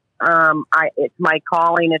it's my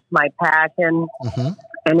calling, it's my passion,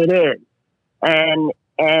 and it is. And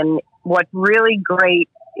what's really great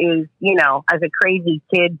is, as a crazy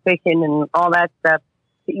kid fishing and all that stuff,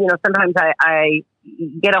 sometimes I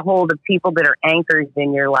get a hold of people that are anchors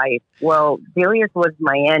in your life. Well, Delius was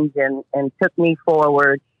my engine and took me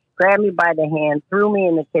forward, grabbed me by the hand, threw me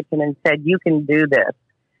in the kitchen and said, you can do this.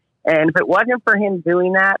 And if it wasn't for him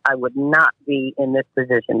doing that, I would not be in this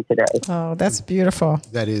position today. Oh, that's beautiful.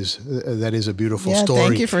 That is a beautiful story.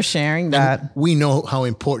 Thank you for sharing that. And we know how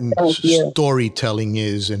important storytelling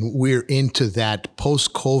is, and we're into that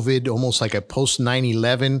post-COVID, almost like a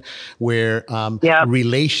post-9/11, where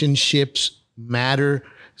relationships matter.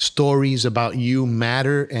 Stories about you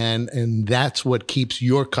matter, and that's what keeps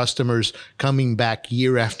your customers coming back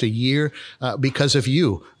year after year because of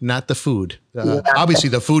you, not the food. Obviously,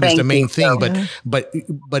 the food is the main thing, but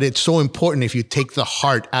it's so important. If you take the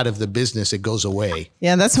heart out of the business, it goes away.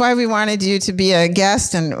 Yeah, that's why we wanted you to be a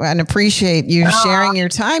guest and appreciate you sharing your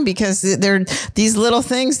time, because there are these little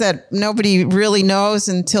things that nobody really knows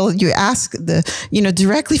until you ask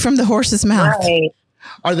directly from the horse's mouth. Right.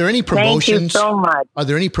 Are there any promotions? Thank you so much. Are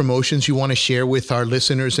there any promotions you want to share with our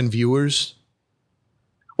listeners and viewers?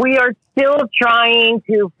 We are still trying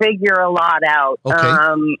to figure a lot out. Okay.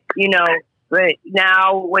 But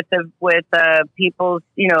now with people's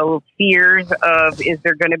fears of, is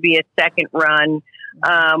there going to be a second run?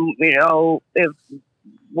 If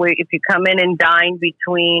you come in and dine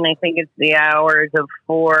between, I think it's the hours of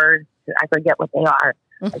 4, I forget what they are.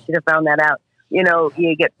 I should have found that out.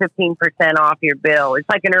 You get 15% off your bill. It's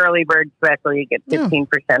like an early bird special. You get 15%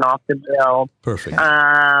 off the bill. Perfect.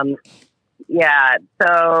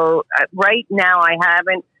 So right now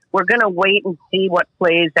we're going to wait and see what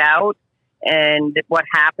plays out and what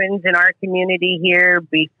happens in our community here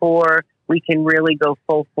before we can really go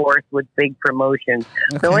full force with big promotions.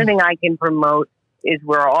 Okay. The only thing I can promote is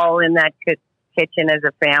we're all in that kitchen as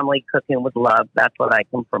a family cooking with love. That's what I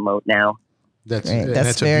can promote now.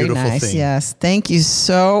 That's very nice. Thing. Yes. Thank you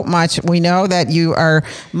so much. We know that you are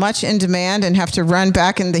much in demand and have to run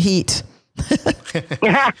back in the heat.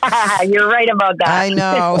 You're right about that. I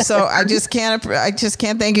know. So I just can't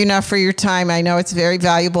thank you enough for your time. I know it's very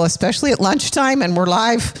valuable, especially at lunchtime, and we're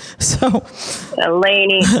live. So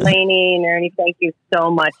Lainey and Ernie, thank you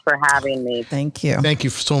so much for having me. Thank you. Thank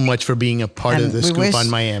you so much for being a part of the Scoop on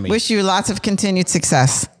Miami. Wish you lots of continued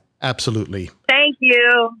success. Absolutely. Thank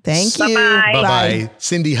you. Thank you. Bye-bye. Bye-bye.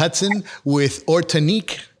 Cindy Hudson with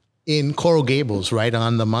Ortanique in Coral Gables, right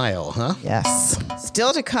on the mile, huh? Yes.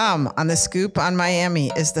 Still to come on the Scoop on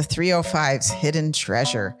Miami is the 305's Hidden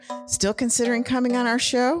Treasure. Still considering coming on our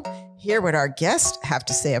show? Hear what our guests have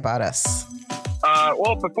to say about us.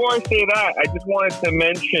 Well, before I say that, I just wanted to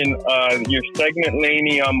mention your segment,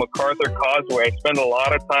 Lainey, on MacArthur Causeway. I spent a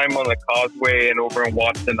lot of time on the Causeway and over in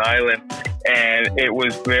Watson Island, and it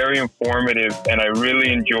was very informative, and I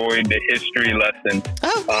really enjoyed the history lesson.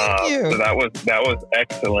 Oh, thank you. So that was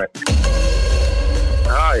excellent.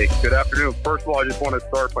 Hi, good afternoon. First of all, I just want to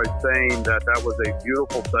start by saying that was a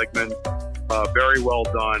beautiful segment. Very well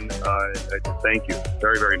done. Thank you.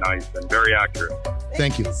 Very, very nice and very accurate.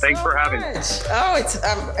 Thank you. Thanks for having me. Oh,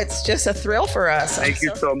 it's just a thrill for us. Thank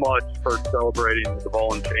you so much for celebrating the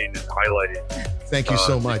ball and chain and highlighting. Thank you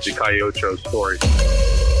so much. The Cayocho story.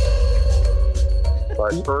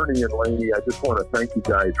 But Ernie and Lainey, I just want to thank you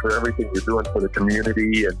guys for everything you're doing for the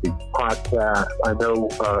community and the podcast. I know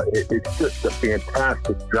it's just a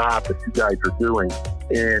fantastic job that you guys are doing.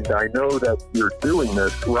 And I know that you're doing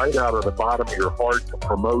this right out of the bottom of your heart to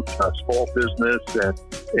promote small business and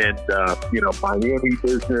Miami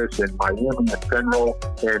business and Miami in general.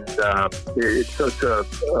 And it's such a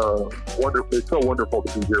wonderful. It's so wonderful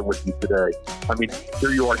to be here with you today. I mean,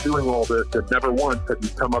 here you are doing all this, and never once have you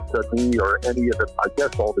come up to me or any of the, I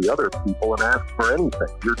guess, all the other people and asked for anything.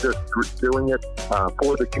 You're just doing it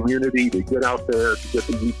for the community to get out there, to get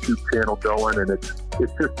the YouTube channel going, and it's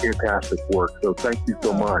just fantastic work. So thank you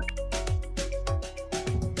so much.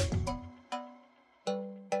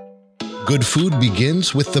 Good food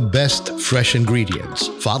begins with the best fresh ingredients,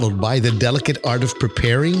 followed by the delicate art of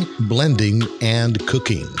preparing, blending, and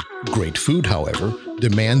cooking. Great food, however,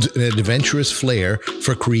 demands an adventurous flair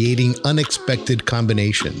for creating unexpected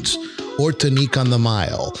combinations. Ortonique on the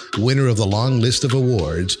Mile, winner of the long list of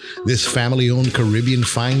awards, this family-owned Caribbean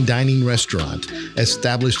fine dining restaurant,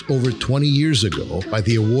 established over 20 years ago by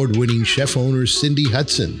the award-winning chef-owner Cindy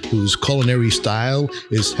Hudson, whose culinary style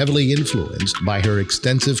is heavily influenced by her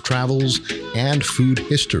extensive travels and food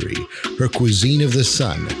history. Her cuisine of the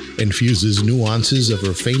sun infuses nuances of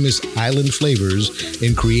her famous island flavors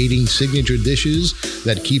in creating signature dishes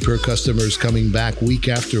that keep her customers coming back week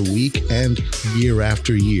after week and year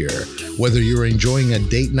after year. Whether you're enjoying a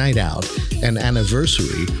date night out, an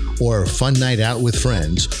anniversary, or a fun night out with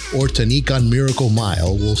friends, Ortonique on Miracle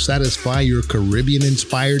Mile will satisfy your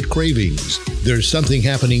Caribbean-inspired cravings. There's something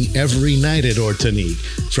happening every night at Ortonique,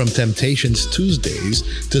 from Temptations Tuesdays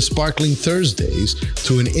to Sparkling Thursdays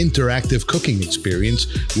to an interactive cooking experience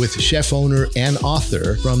with chef-owner and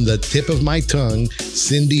author from the tip of my tongue,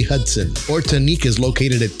 Cindy Hudson. Ortonique is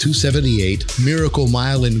located at 278 Miracle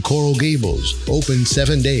Mile in Coral Gables, open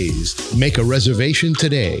 7 days. Make a reservation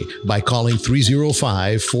today by calling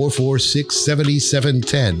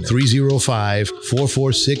 305-446-7710.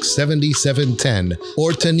 305-446-7710.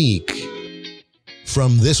 Ortonique.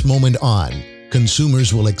 From this moment on,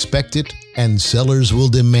 consumers will expect it and sellers will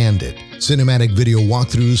demand it. Cinematic video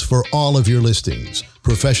walkthroughs for all of your listings.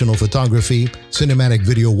 Professional photography, cinematic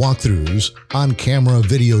video walkthroughs, on-camera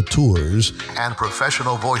video tours, and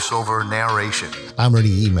professional voiceover narration. I'm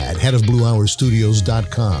Ernie Emad, head of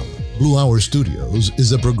BlueHourStudios.com. Blue Hour Studios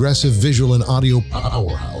is a progressive visual and audio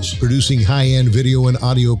powerhouse producing high-end video and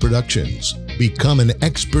audio productions. Become an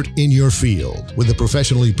expert in your field with a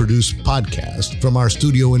professionally produced podcast from our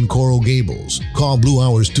studio in Coral Gables. Call Blue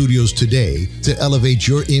Hour Studios today to elevate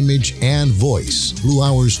your image and voice.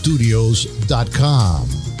 BlueHourStudios.com.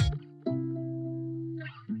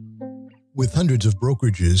 With hundreds of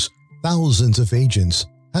brokerages, thousands of agents,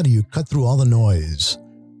 how do you cut through all the noise?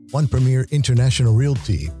 One Premier International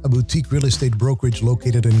Realty, a boutique real estate brokerage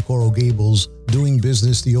located in Coral Gables, doing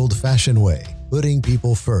business the old-fashioned way, putting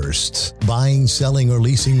people first. Buying, selling, or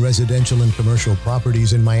leasing residential and commercial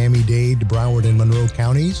properties in Miami-Dade, Broward, and Monroe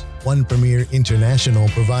counties? One Premier International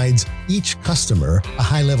provides each customer a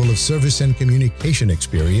high level of service and communication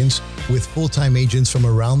experience with full-time agents from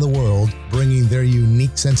around the world bringing their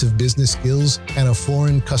unique sense of business skills and a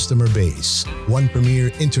foreign customer base. One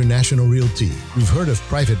Premier International Realty. You've heard of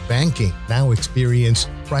private banking. Now experience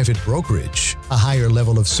private brokerage, a higher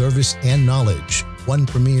level of service and knowledge. One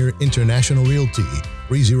Premier International Realty,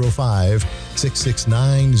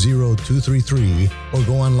 305-669-0233, or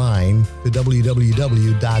go online to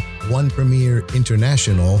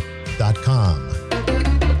www.onepremierinternational.com.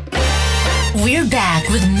 We're back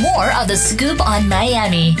with more of The Scoop on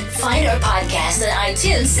Miami. Find our podcast on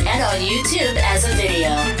iTunes and on YouTube as a video,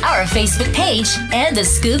 our Facebook page, and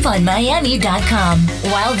thescooponmiami.com.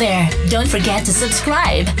 While there, don't forget to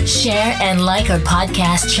subscribe, share, and like our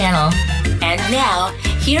podcast channel. And now,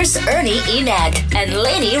 here's Ernie Emad and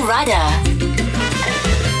Lainey Rada.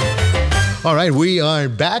 All right, we are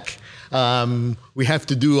back. We have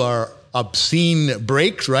to do our obscene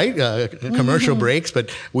breaks, right? Commercial breaks, but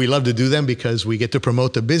we love to do them because we get to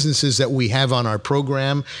promote the businesses that we have on our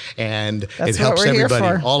program, and it helps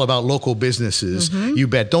everybody. All about local businesses. You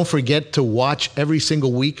bet. Don't forget to watch every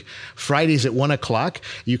single week, Fridays at 1:00.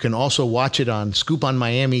 You can also watch it on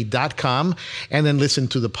scooponmiami.com and then listen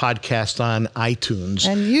to the podcast on iTunes.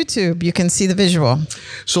 And YouTube, you can see the visual.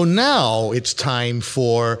 So now it's time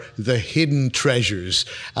for the hidden treasures.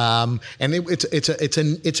 And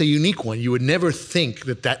it's a unique one. You would never think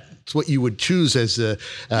that's what you would choose as the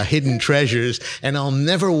hidden treasures. And I'll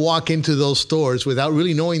never walk into those stores without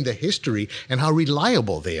really knowing the history and how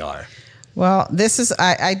reliable they are. Well,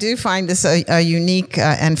 I do find this a unique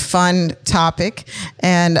and fun topic.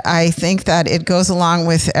 And I think that it goes along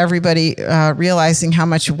with everybody realizing how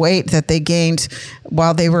much weight that they gained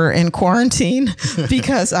while they were in quarantine.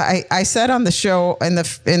 Because I said on the show in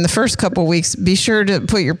the first couple of weeks, be sure to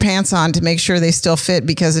put your pants on to make sure they still fit.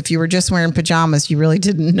 Because if you were just wearing pajamas, you really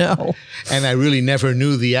didn't know. And I really never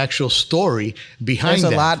knew the actual story behind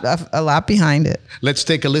that. There's a lot behind it. Let's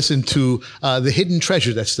take a listen to the hidden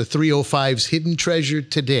treasure. That's the 305's Hidden Treasure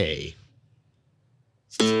today.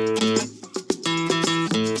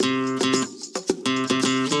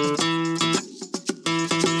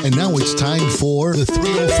 And now it's time for the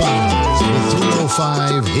 305. The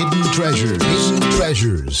 305 Hidden Treasures. Hidden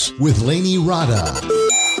Treasures with Lainey Rada.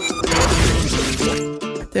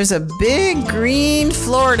 There's a big green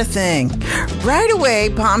Florida thing. Right away,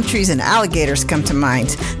 palm trees and alligators come to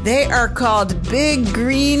mind. They are called big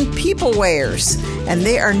green people weighers, and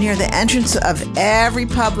they are near the entrance of every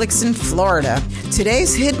Publix in Florida.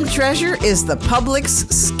 Today's hidden treasure is the Publix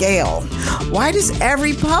scale. Why does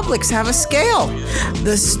every Publix have a scale?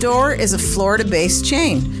 The store is a Florida-based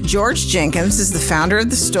chain. George Jenkins is the founder of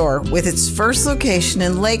the store, with its first location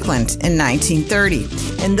in Lakeland in 1930.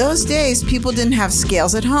 In those days, people didn't have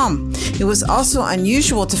scales at home. It was also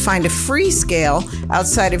unusual to find a free scale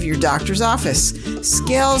outside of your doctor's office.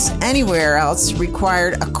 Scales anywhere else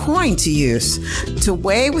required a coin to use. To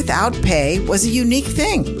weigh without pay was a unique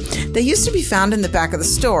thing. They used to be found in the back of the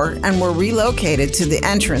store and were relocated to the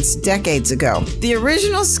entrance decades ago. The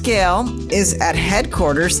original scale is at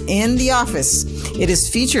headquarters in the office. It is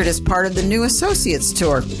featured as part of the new Associates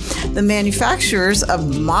tour. The manufacturers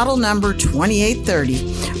of model number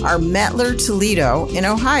 2830 are Mettler Toledo in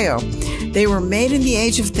Ohio. They were made in the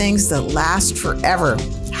age of things that last forever.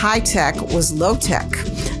 High-tech was low-tech.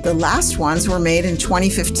 The last ones were made in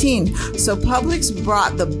 2015, so Publix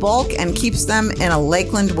brought the bulk and keeps them in a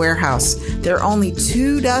Lakeland warehouse. There are only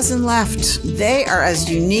 24 left. They are as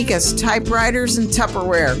unique as typewriters and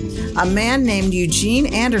Tupperware. A man named Eugene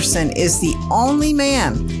Anderson is the only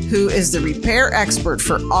man who is the repair expert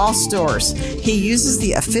for all stores. He uses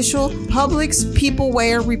the official Publix People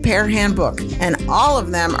Weigher Repair Handbook, and all of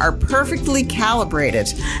them are perfectly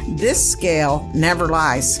calibrated. This scale never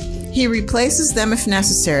lies. He replaces them if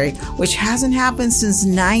necessary, which hasn't happened since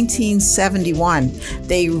 1971.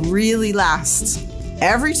 They really last.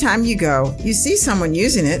 Every time you go, you see someone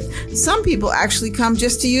using it. Some people actually come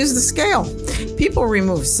just to use the scale. People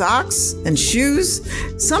remove socks and shoes.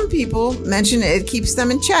 Some people mention it keeps them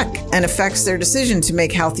in check and affects their decision to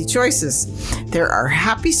make healthy choices. There are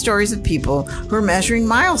happy stories of people who are measuring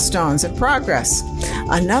milestones of progress.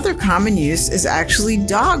 Another common use is actually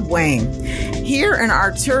dog weighing. Here in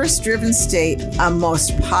our tourist-driven state, a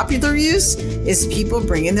most popular use is people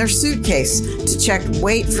bringing their suitcase to check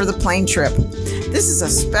weight for the plane trip. This is a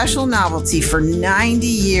special novelty for 90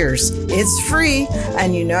 years. It's free,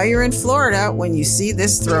 and you know you're in Florida when you see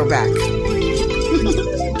this throwback.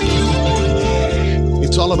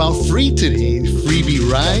 It's all about free today.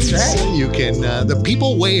 Freebie rides. That's right. You can, the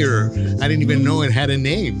People Weigher, I didn't even know it had a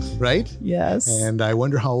name, right? Yes. And I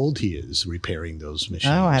wonder how old he is repairing those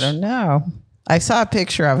machines. Oh, I don't know. I saw a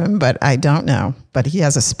picture of him, but I don't know. But he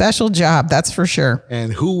has a special job, that's for sure.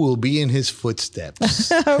 And who will be in his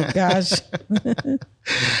footsteps? Oh, gosh.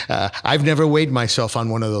 I've never weighed myself on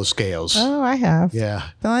one of those scales. Oh, I have. Yeah.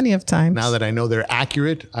 Plenty of times. Now that I know they're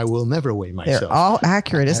accurate, I will never weigh myself. They're all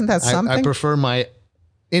accurate. Isn't that something? I prefer my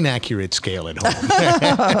inaccurate scale at home.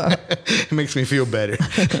 It makes me feel better.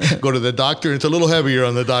 Go to the doctor, it's a little heavier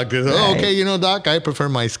on the doctor. Right. Oh, okay, doc, I prefer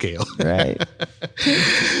my scale. Right.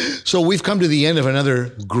 So we've come to the end of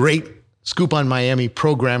another great Scoop on Miami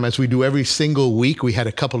program, as we do every single week, we had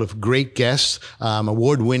a couple of great guests,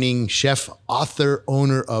 award-winning chef, author,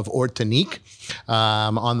 owner of Ortanique,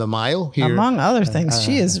 on the Mile here. Among other things,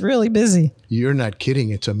 she is really busy. You're not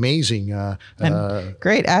kidding. It's amazing. And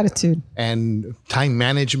great attitude. And time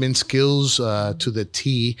management skills to the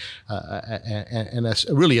T, and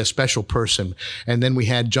really a special person. And then we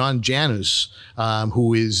had John Janus,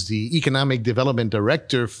 who is the Economic Development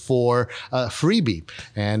Director for Freebie.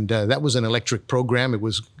 And that was an electric program. It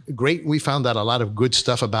was great. We found out a lot of good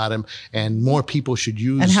stuff about him, and more people should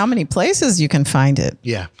use. And how many places you can find it.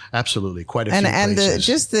 Yeah, absolutely. Quite a few and places.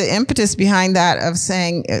 Just the impetus behind that of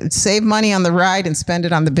saying save money on the ride and spend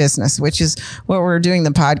it on the business, which is what we're doing the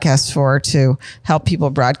podcast for, to help people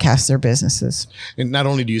broadcast their businesses. And not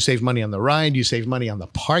only do you save money on the ride, you save money on the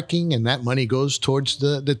parking, and that money goes towards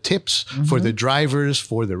the tips for the drivers,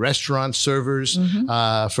 for the restaurant servers,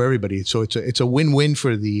 for everybody. So it's a win-win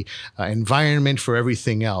for the environment, for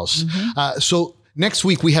everything else. So next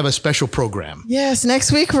week, we have a special program. Yes,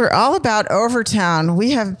 next week, we're all about Overtown.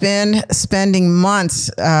 We have been spending months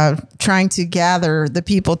trying to gather the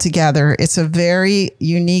people together. It's a very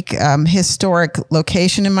unique, historic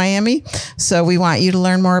location in Miami. So we want you to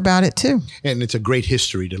learn more about it, too. And it's a great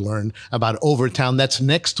history to learn about Overtown. That's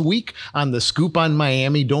next week on the Scoop on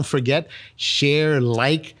Miami. Don't forget, share,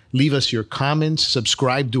 like, leave us your comments,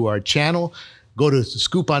 subscribe to our channel. Go to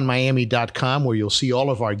scooponmiami.com, where you'll see all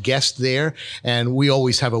of our guests there. And we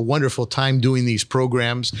always have a wonderful time doing these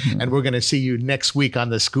programs. And we're going to see you next week on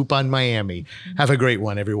the Scoop on Miami. Have a great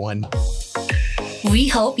one, everyone. We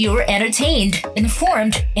hope you were entertained,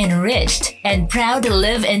 informed, enriched, and proud to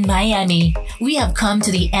live in Miami. We have come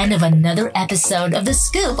to the end of another episode of The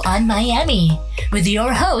Scoop on Miami with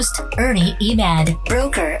your host, Ernie Emad,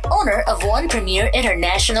 broker, owner of One Premier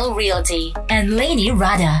International Realty, and Lainey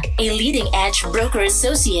Rada, a leading-edge broker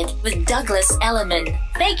associate with Douglas Elliman.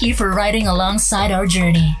 Thank you for riding alongside our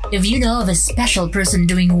journey. If you know of a special person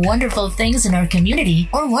doing wonderful things in our community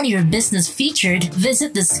or want your business featured,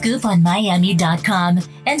 visit thescooponmiami.com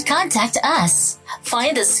and contact us.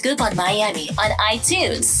 Find The Scoop on Miami on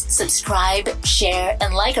iTunes. Subscribe, share,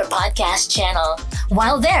 and like our podcast channel.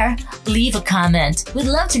 While there, leave a comment. We'd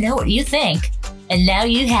love to know what you think. And now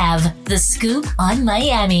you have The Scoop on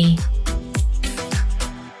Miami.